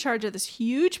she's put in charge of this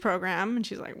huge program, and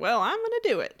she's like, well, I'm going to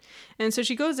do it. And so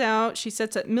she goes out, she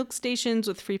sets up milk stations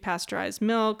with free pasteurized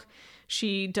milk.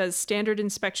 She does standard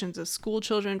inspections of school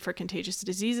children for contagious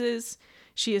diseases.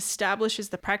 She establishes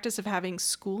the practice of having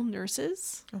school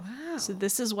nurses. Wow. So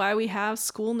this is why we have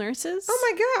school nurses.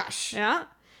 Oh my gosh. Yeah.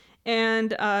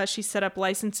 And she set up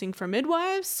licensing for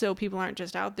midwives, so people aren't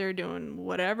just out there doing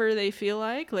whatever they feel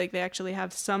like. Like, they actually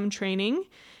have some training.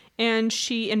 And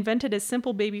she invented a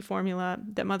simple baby formula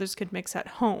that mothers could mix at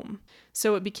home.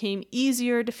 So it became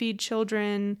easier to feed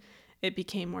children. It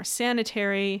became more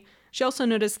sanitary. She also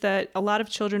noticed that a lot of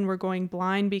children were going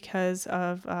blind because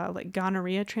of like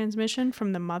gonorrhea transmission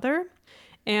from the mother.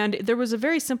 And there was a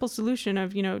very simple solution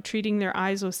of, treating their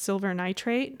eyes with silver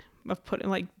nitrate, of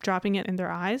dropping it in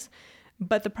their eyes.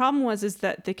 But the problem is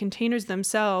that the containers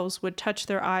themselves would touch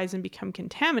their eyes and become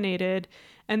contaminated,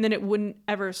 and then it wouldn't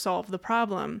ever solve the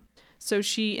problem. So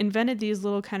she invented these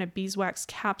little kind of beeswax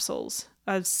capsules,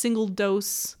 a single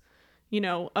dose,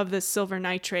 of this silver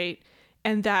nitrate,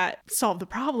 and that solved the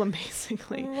problem,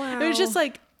 basically. Wow. It was just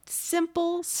like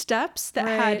simple steps that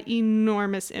had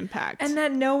enormous impact. And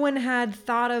that no one had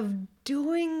thought of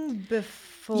doing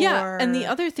before. Yeah, and the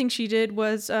other thing she did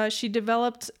was she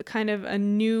developed kind of a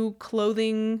new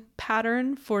clothing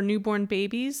pattern for newborn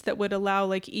babies that would allow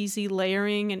like easy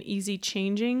layering and easy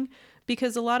changing,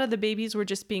 because a lot of the babies were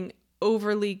just being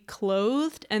overly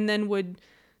clothed and then would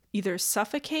either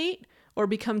suffocate or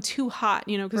become too hot,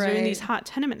 because they're in these hot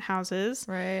tenement houses.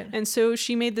 Right. And so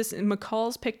she made this, and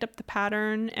McCall's picked up the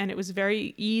pattern, and it was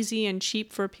very easy and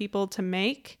cheap for people to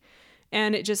make.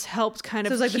 And it just helped kind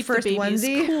of like keep the first the babies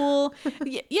onesie? Cool.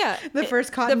 Yeah. The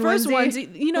first cotton The first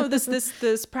onesie.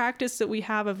 This practice that we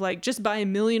have of like just buy a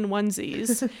million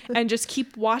onesies and just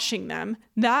keep washing them.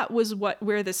 That was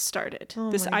where this started.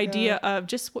 This idea of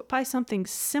just buy something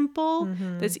simple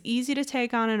that's easy to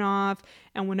take on and off.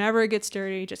 And whenever it gets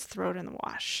dirty, just throw it in the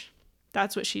wash.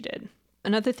 That's what she did.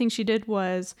 Another thing she did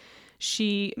was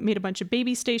she made a bunch of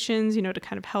baby stations, to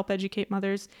kind of help educate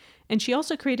mothers. And she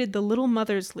also created the Little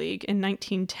Mothers League in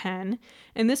 1910.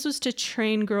 And this was to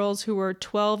train girls who were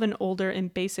 12 and older in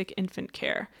basic infant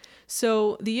care.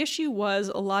 So the issue was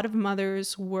a lot of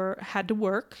mothers had to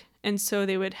work. And so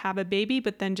they would have a baby,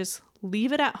 but then just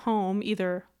leave it at home,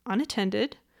 either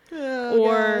unattended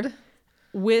or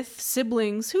with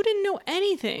siblings who didn't know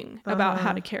anything about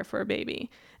how to care for a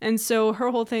baby. And so her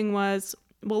whole thing was,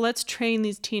 well, let's train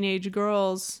these teenage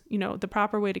girls, the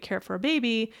proper way to care for a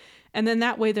baby. And then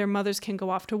that way their mothers can go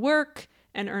off to work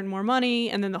and earn more money,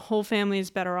 and then the whole family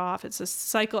is better off. It's a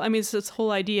cycle. I mean, it's this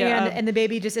whole idea and the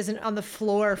baby just isn't on the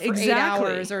floor for 8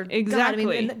 hours or exactly.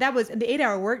 God, I mean, and that was the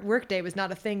 8-hour work day was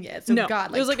not a thing yet. So no,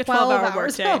 God, like it was like a 12-hour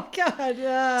work day. Oh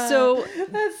God, so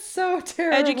that's so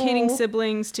terrible. Educating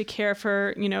siblings to care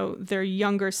for their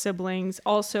younger siblings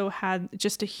also had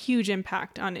just a huge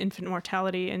impact on infant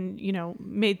mortality, and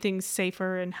made things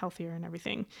safer and healthier and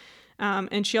everything.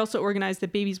 And she also organized the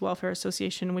Babies Welfare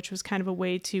Association, which was kind of a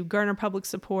way to garner public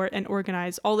support and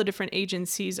organize all the different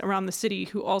agencies around the city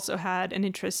who also had an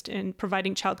interest in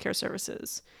providing childcare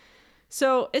services.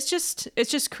 So it's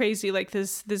just crazy. Like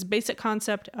this basic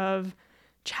concept of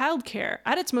childcare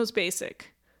at its most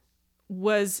basic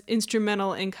was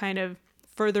instrumental in kind of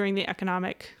furthering the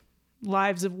economic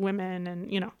lives of women.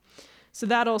 And, so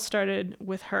that all started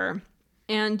with her.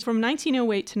 And from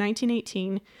 1908 to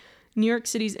 1918, New York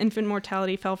City's infant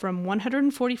mortality fell from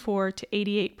 144 to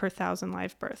 88 per 1,000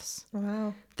 live births.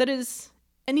 Wow. That is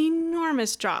an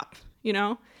enormous drop,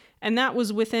 And that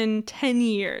was within 10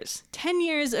 years. 10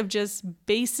 years of just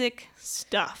basic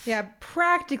stuff. Yeah,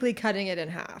 practically cutting it in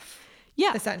half.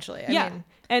 Yeah. Essentially. I mean,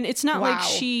 and it's not like wow.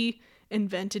 she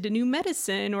invented a new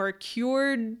medicine or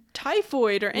cured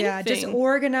typhoid or anything. Yeah, just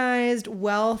organized,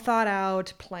 well thought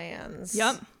out plans.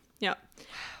 Yep.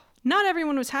 Not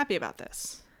everyone was happy about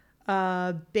this.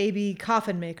 Baby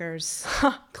coffin makers.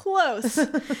 Close.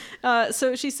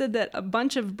 So she said that a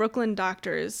bunch of Brooklyn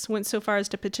doctors went so far as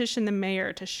to petition the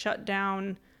mayor to shut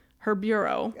down her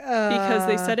bureau because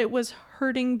they said it was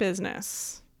hurting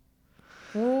business.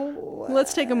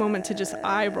 Let's take a moment to just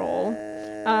eye roll.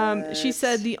 She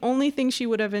said the only thing she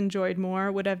would have enjoyed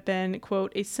more would have been,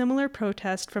 quote, a similar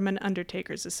protest from an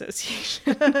undertakers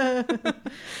association.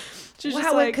 She's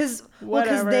just like,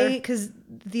 because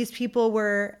these people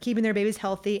were keeping their babies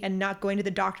healthy and not going to the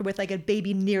doctor with like a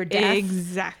baby near death.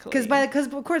 Exactly. Because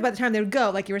of course by the time they would go,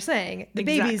 like you were saying, the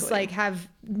babies like have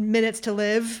minutes to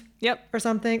live. Yep. Or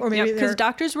something, or maybe because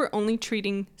doctors were only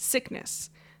treating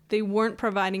sickness. They weren't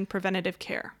providing preventative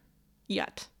care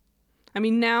yet. I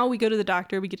mean, now we go to the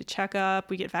doctor, we get a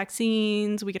checkup, we get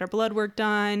vaccines, we get our blood work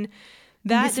done.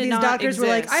 These doctors were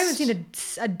like, I haven't seen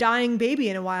a dying baby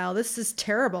in a while. This is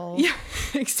terrible. Yeah,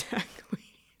 exactly.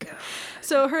 God.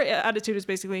 So her attitude is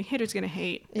basically, haters gonna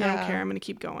hate. I don't care. I'm gonna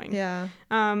keep going. Yeah.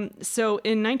 So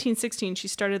in 1916, she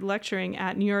started lecturing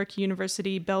at New York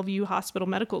University Bellevue Hospital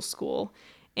Medical School,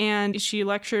 and she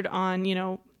lectured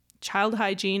on, child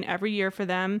hygiene every year for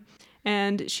them.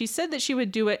 And she said that she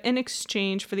would do it in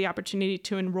exchange for the opportunity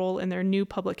to enroll in their new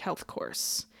public health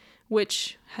course,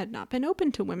 which had not been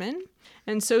open to women.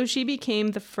 And so she became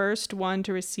the first one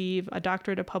to receive a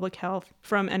doctorate of public health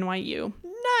from NYU.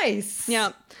 Nice.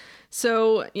 Yeah.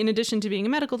 So in addition to being a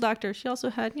medical doctor, she also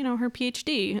had, her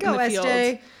PhD Go, in the field.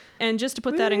 SJ. And just to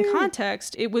put that in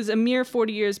context, it was a mere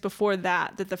 40 years before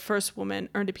that the first woman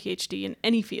earned a PhD in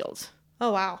any field.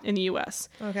 Oh, wow. In the U.S.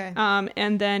 Okay.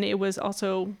 And then it was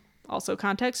also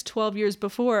context, 12 years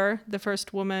before the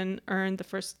first woman earned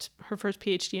her first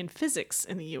PhD in physics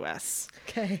in the U.S.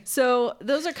 Okay. So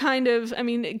those are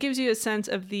it gives you a sense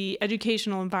of the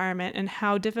educational environment and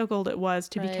how difficult it was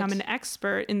to become an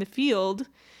expert in the field,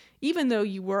 even though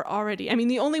you were already,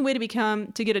 the only way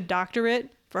to get a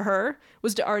doctorate for her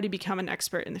was to already become an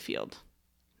expert in the field,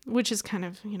 which is kind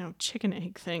of, chicken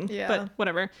egg thing, but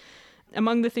whatever.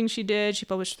 Among the things she did, she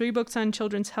published 3 books on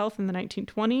children's health in the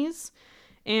 1920s.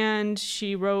 And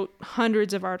she wrote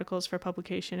hundreds of articles for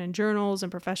publication in journals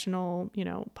and professional,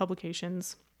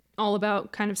 publications, all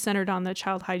about kind of centered on the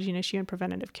child hygiene issue and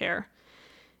preventative care.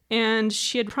 And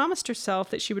she had promised herself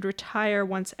that she would retire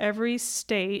once every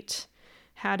state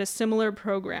had a similar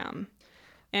program.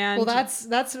 And that's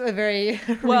a very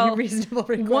reasonable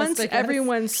request. Once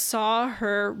everyone saw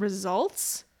her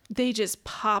results, they just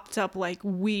popped up like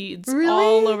weeds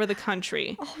all over the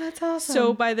country. Oh, that's awesome.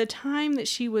 So by the time that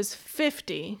she was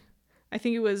 50, I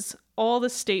think it was all the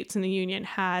states in the union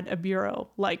had a bureau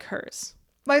like hers.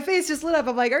 My face just lit up.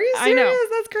 I'm like, are you serious? I know.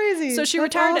 That's crazy. So she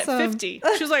That's retired awesome. at 50.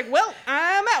 She was like, well,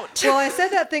 I'm out. Well, I said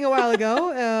that thing a while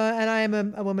ago, and I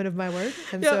am a woman of my word.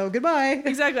 And so goodbye.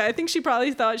 Exactly. I think she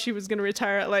probably thought she was going to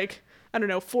retire at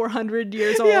 400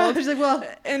 years old. Yeah, she's like, well.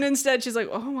 And instead she's like,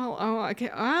 okay,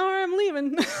 I'm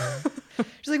leaving.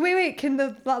 She's like, wait, can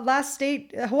the last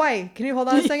state, Hawaii, can you hold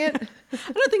on a second?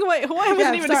 I don't think Hawaii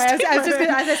wasn't even sorry, a state. I was just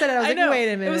gonna, as I said it, I was like,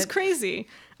 wait a minute. It was crazy.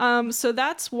 So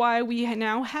that's why we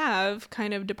now have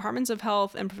kind of departments of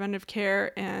health and preventive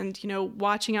care and,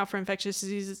 watching out for infectious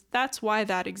diseases. That's why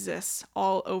that exists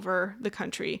all over the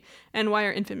country and why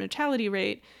our infant mortality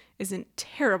rate isn't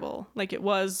terrible like it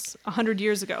was 100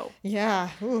 years ago. Yeah.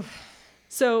 Oof.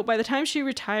 So by the time she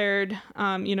retired,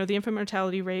 the infant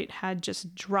mortality rate had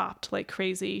just dropped like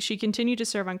crazy. She continued to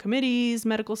serve on committees,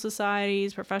 medical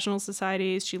societies, professional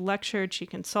societies. She lectured, she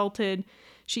consulted.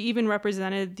 She even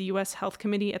represented the U.S. Health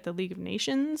Committee at the League of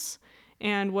Nations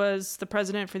and was the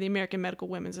president for the American Medical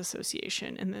Women's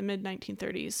Association in the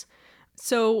mid-1930s.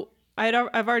 So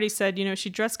I've already said, she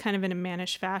dressed kind of in a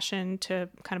mannish fashion to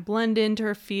kind of blend into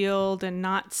her field and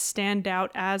not stand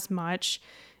out as much.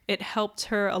 It helped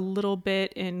her a little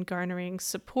bit in garnering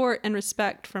support and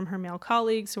respect from her male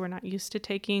colleagues who were not used to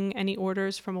taking any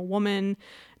orders from a woman.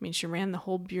 She ran the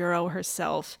whole bureau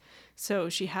herself. So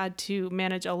she had to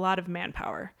manage a lot of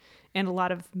manpower and a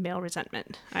lot of male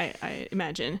resentment, I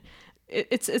imagine.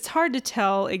 It's hard to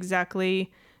tell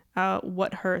exactly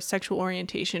what her sexual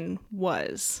orientation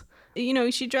was.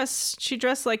 She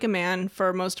dressed like a man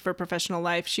for most of her professional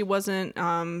life. She wasn't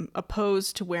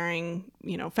opposed to wearing,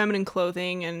 feminine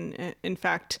clothing. And in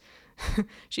fact,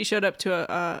 she showed up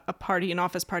to an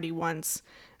office party once,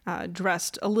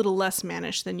 dressed a little less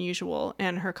mannish than usual.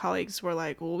 And her colleagues were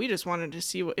like, well, we just wanted to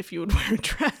see if you would wear a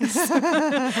dress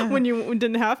when you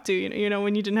didn't have to,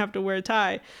 when you didn't have to wear a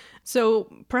tie. So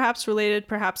perhaps related,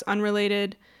 perhaps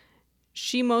unrelated,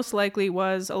 she most likely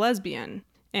was a lesbian.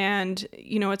 And,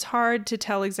 it's hard to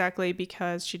tell exactly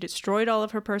because she destroyed all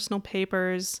of her personal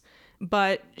papers,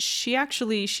 but she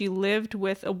lived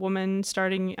with a woman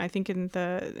starting, I think, in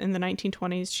the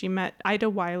 1920s. She met Ida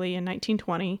Wiley in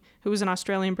 1920, who was an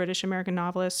Australian British American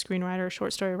novelist, screenwriter,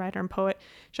 short story writer, and poet.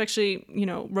 She actually,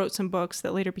 wrote some books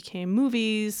that later became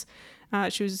movies.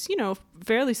 She was,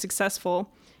 fairly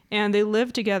successful, and they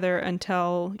lived together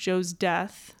until Joe's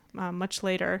death much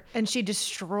later. And she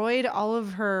destroyed all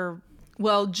of her...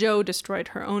 Well, Joe destroyed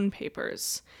her own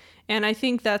papers. And I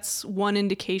think that's one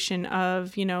indication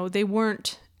of, they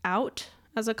weren't out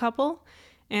as a couple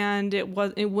and it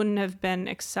wouldn't have been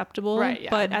acceptable. Right,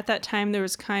 yeah. But at that time, there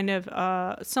was kind of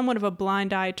somewhat of a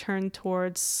blind eye turned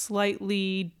towards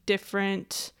slightly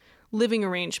different living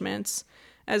arrangements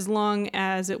as long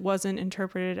as it wasn't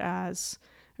interpreted as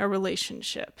a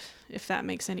relationship, if that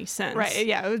makes any sense. Right.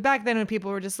 Yeah. It was back then when people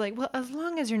were just like, well, as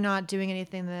long as you're not doing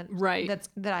anything that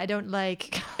I don't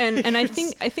like. And I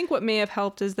think what may have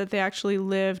helped is that they actually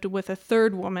lived with a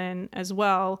third woman as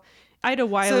well. Ida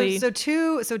Wiley. So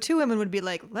two women would be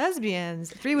like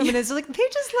lesbians. 3 women is like they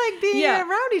just like being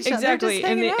around each other. Exactly.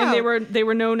 And they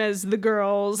were known as the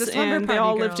girls, and they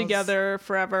all lived together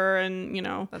forever. And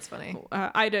that's funny.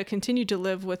 Ida continued to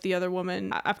live with the other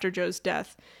woman after Joe's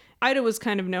death. Ida was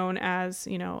kind of known as,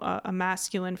 a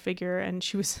masculine figure, and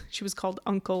she was called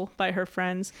uncle by her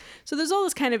friends. So there's all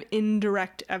this kind of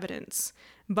indirect evidence,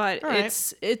 but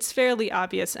right. it's fairly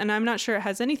obvious, and I'm not sure it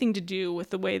has anything to do with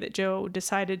the way that Jo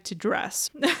decided to dress.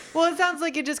 Well, it sounds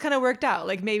like it just kind of worked out.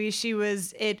 Like maybe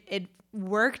it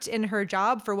worked in her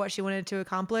job for what she wanted to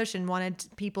accomplish and wanted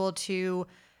people to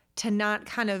not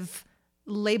kind of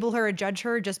label her or judge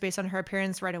her just based on her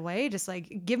appearance right away. Just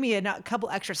like give me a couple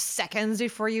extra seconds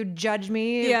before you judge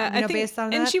me. Yeah, I think, based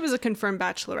on and that. she was a confirmed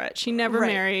bachelorette. She never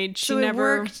married. She so it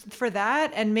never worked for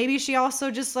that, and maybe she also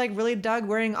just like really dug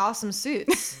wearing awesome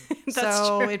suits.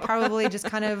 So true. it probably just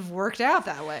kind of worked out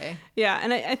that way. Yeah,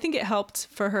 and I think it helped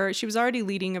for her. She was already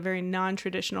leading a very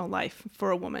non-traditional life for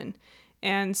a woman,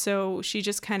 and so she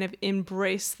just kind of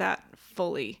embraced that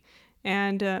fully.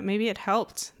 And maybe it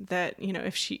helped that,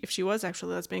 if she was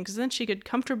actually lesbian, because then she could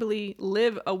comfortably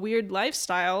live a weird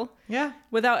lifestyle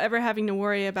without ever having to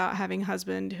worry about having a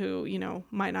husband who,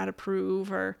 might not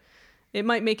approve, or it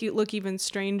might make you look even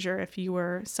stranger if you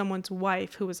were someone's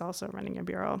wife who was also running a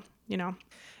bureau,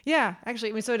 Yeah,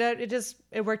 actually, I mean, so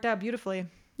it worked out beautifully.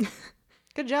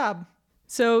 Good job.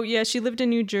 So, yeah, she lived in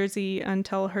New Jersey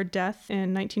until her death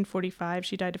in 1945.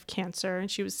 She died of cancer, and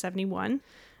she was 71.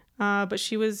 But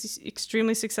she was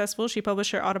extremely successful. She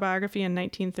published her autobiography in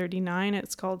 1939.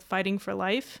 It's called Fighting for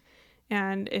Life,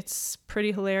 and it's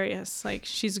pretty hilarious. Like,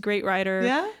 she's a great writer.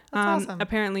 Yeah, that's awesome.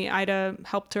 Apparently, Ida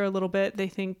helped her a little bit, they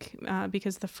think,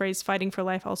 because the phrase fighting for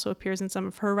life also appears in some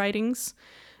of her writings.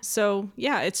 So,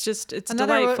 yeah, it's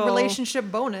another delightful.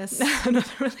 Relationship bonus.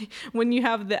 When you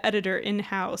have the editor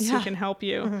in-house who can help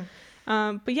you.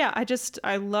 Mm-hmm. But yeah,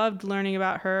 I loved learning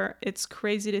about her. It's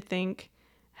crazy to think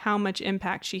how much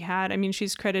impact she had. I mean,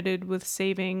 she's credited with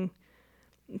saving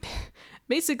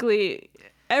basically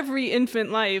every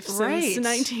infant life since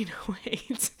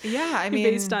 1908. Yeah, I mean,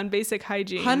 based on basic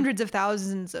hygiene. Hundreds of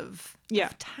thousands of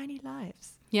tiny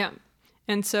lives. Yeah.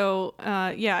 And so,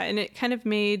 and it kind of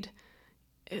made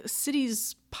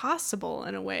cities possible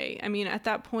in a way. I mean, at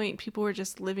that point, people were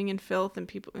just living in filth,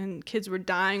 and kids were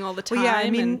dying all the time. Well, yeah,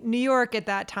 I mean, New York at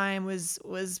that time was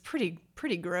pretty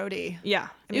grody. Yeah,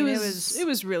 I mean, it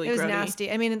was really grody.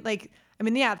 Nasty. I mean,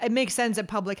 yeah, it makes sense that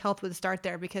public health would start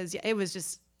there because it was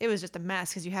just a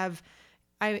mess because you have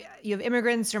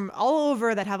immigrants from all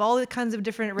over that have all kinds of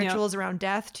different rituals around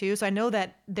death too. So I know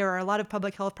that there are a lot of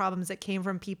public health problems that came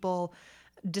from people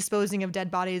disposing of dead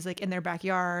bodies like in their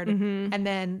backyard, and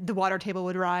then the water table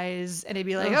would rise and it'd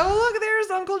be like, oh, look,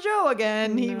 there's Uncle Joe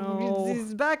again.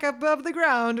 He's back up above the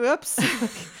ground. Whoops.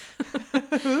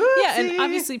 Yeah, and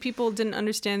obviously people didn't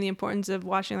understand the importance of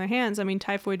washing their hands. I mean,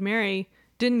 Typhoid Mary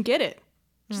didn't get it.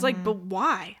 She's like, but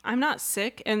why? I'm not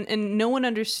sick. And no one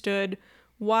understood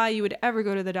why you would ever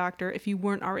go to the doctor if you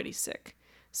weren't already sick.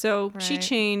 So she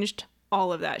changed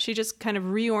all of that. She just kind of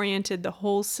reoriented the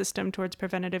whole system towards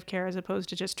preventative care as opposed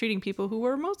to just treating people who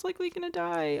were most likely going to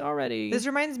die already. This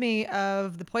reminds me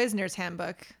of The Poisoner's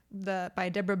Handbook by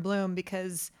Deborah Bloom,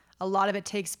 because a lot of it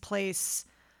takes place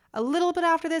a little bit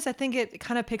after this. I think it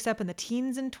kind of picks up in the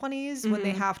teens and 20s when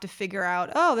they have to figure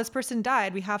out, oh, this person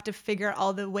died. We have to figure out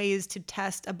all the ways to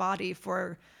test a body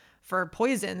for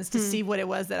poisons to see what it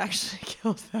was that actually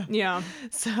killed them. Yeah.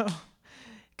 So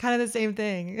kind of the same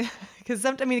thing.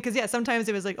 Sometimes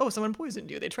it was like, oh, someone poisoned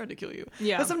you. They tried to kill you.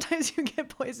 Yeah. But sometimes you get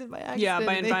poisoned by accident. Yeah,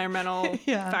 by environmental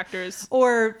factors.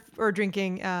 Or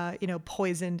drinking,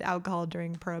 poisoned alcohol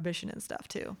during Prohibition and stuff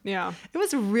too. Yeah. It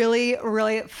was really,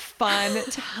 really fun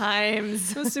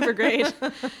times. It was super great.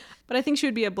 But I think she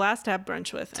would be a blast to have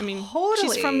brunch with. I mean,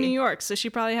 she's from New York, so she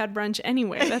probably had brunch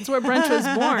anyway. That's where brunch was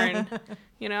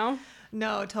born,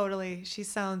 No, totally. She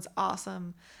sounds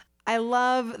awesome. I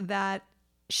love that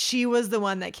she was the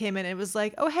one that came in and was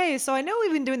like, oh, hey, so I know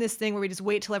we've been doing this thing where we just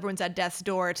wait till everyone's at death's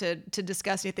door to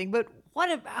discuss anything, but what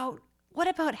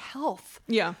about health?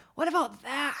 Yeah. What about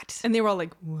that? And they were all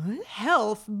like, what?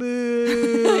 Health?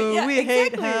 Boo. Yeah, we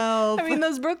hate health. I mean,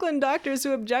 those Brooklyn doctors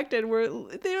who objected they were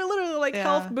literally like,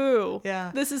 health boo.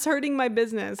 Yeah. This is hurting my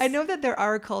business. I know that there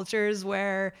are cultures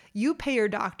where you pay your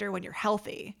doctor when you're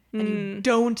healthy and you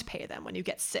don't pay them when you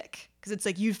get sick. Because it's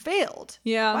like, you failed.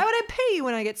 Yeah. Why would I pay you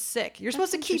when I get sick? You're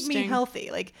supposed to keep me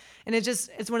healthy. Like, and it's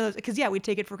one of those, because we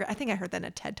take it for, I think I heard that in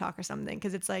a TED Talk or something,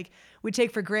 because it's like, we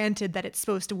take for granted that it's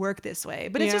supposed to work this way,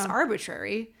 but it's just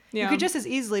arbitrary. Yeah. You could just as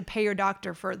easily pay your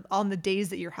doctor on the days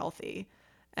that you're healthy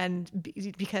and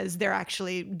because they're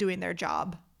actually doing their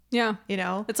job. Yeah.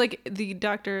 It's like the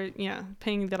doctor,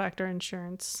 paying the doctor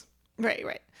insurance.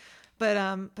 Right. But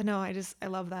no, I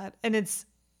love that. And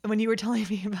when you were telling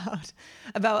me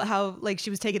about how like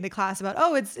she was taking the class about,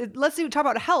 oh, let's talk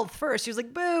about health first. She was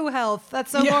like, boo, health.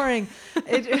 That's so boring.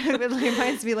 It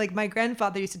reminds me, like, my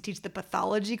grandfather used to teach the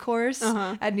pathology course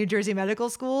at New Jersey Medical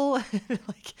School.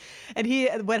 Like,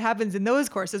 and what happens in those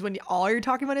courses when all you're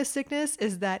talking about is sickness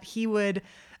is that he would,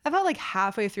 about like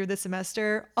halfway through the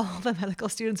semester, all the medical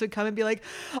students would come and be like,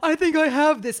 I think I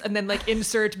have this. And then like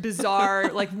insert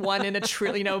bizarre, like 1 in a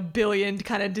trillion, billion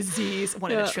kind of disease.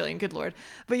 1 in a trillion, good Lord.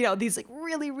 But these like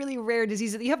really, really rare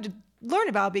diseases that you have to learn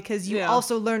about because you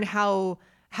also learn how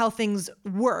things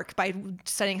work by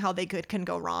studying how they can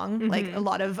go wrong. Like a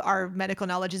lot of our medical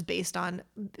knowledge is based on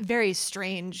very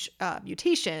strange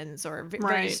mutations or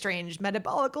very strange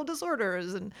metabolical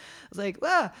disorders. And I was like,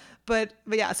 but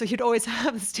yeah, so you'd always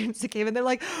have the students that came and they're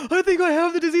like, I think I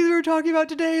have the disease we were talking about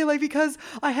today, like because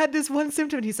I had this one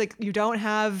symptom. And he's like, you don't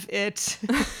have it.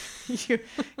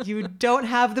 you don't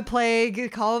have the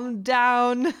plague. Calm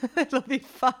down. It'll be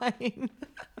fine.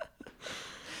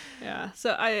 Yeah,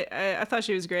 so I thought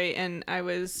she was great, and I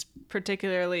was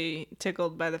particularly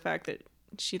tickled by the fact that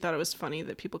she thought it was funny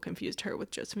that people confused her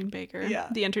with Josephine Baker,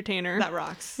 the entertainer. That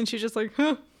rocks. And she's just like,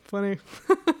 huh, funny.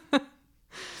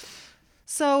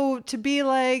 So to be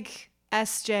like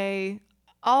SJ,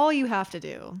 all you have to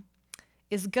do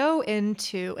is go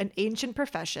into an ancient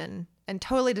profession and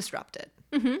totally disrupt it.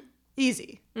 Mm-hmm.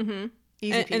 Easy. Mm-hmm.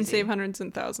 Easy and save hundreds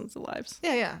and thousands of lives.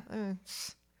 Yeah. I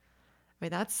mean,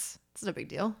 that's no big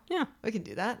deal. Yeah. We can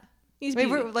do that. Easy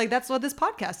we're, like, that's what this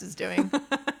podcast is doing.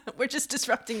 We're just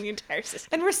disrupting the entire system.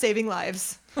 And we're saving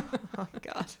lives. Oh,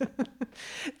 God.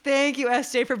 Thank you,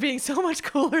 SJ, for being so much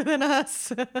cooler than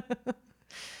us.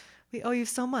 We owe you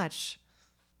so much.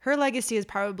 Her legacy is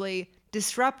probably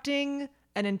disrupting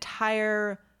an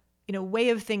entire, way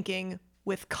of thinking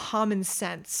with common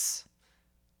sense.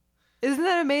 Isn't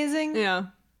that amazing? Yeah.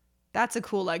 That's a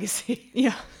cool legacy.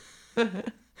 Yeah.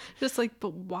 Just like,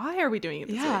 but why are we doing it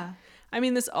this way? I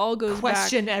mean, this all goes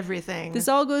Question everything. This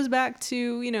all goes back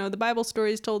to, the Bible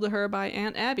stories told to her by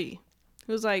Aunt Abby.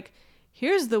 It was like,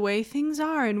 here's the way things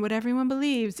are and what everyone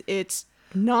believes. It's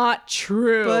not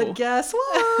true. But guess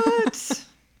what?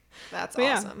 That's awesome.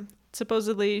 Yeah,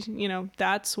 supposedly,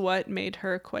 that's what made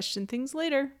her question things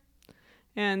later.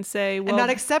 And say, well, and not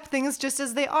accept things just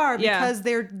as they are because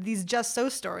they're these just so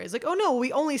stories. Like, oh no,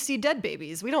 we only see dead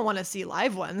babies. We don't want to see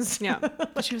live ones. Yeah.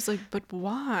 But she was like, but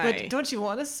why? But don't you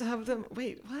want us to have them?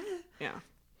 Wait, what? Yeah.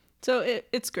 So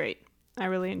it's great. I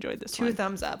really enjoyed this one. 2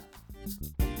 thumbs up.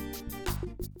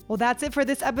 Well, that's it for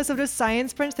this episode of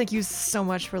Science Brunch. Thank you so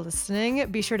much for listening.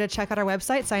 Be sure to check out our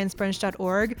website,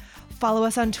 sciencebrunch.org. Follow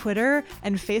us on Twitter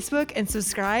and Facebook and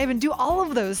subscribe and do all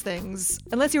of those things.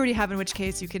 Unless you already have, in which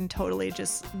case you can totally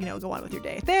just, go on with your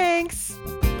day. Thanks.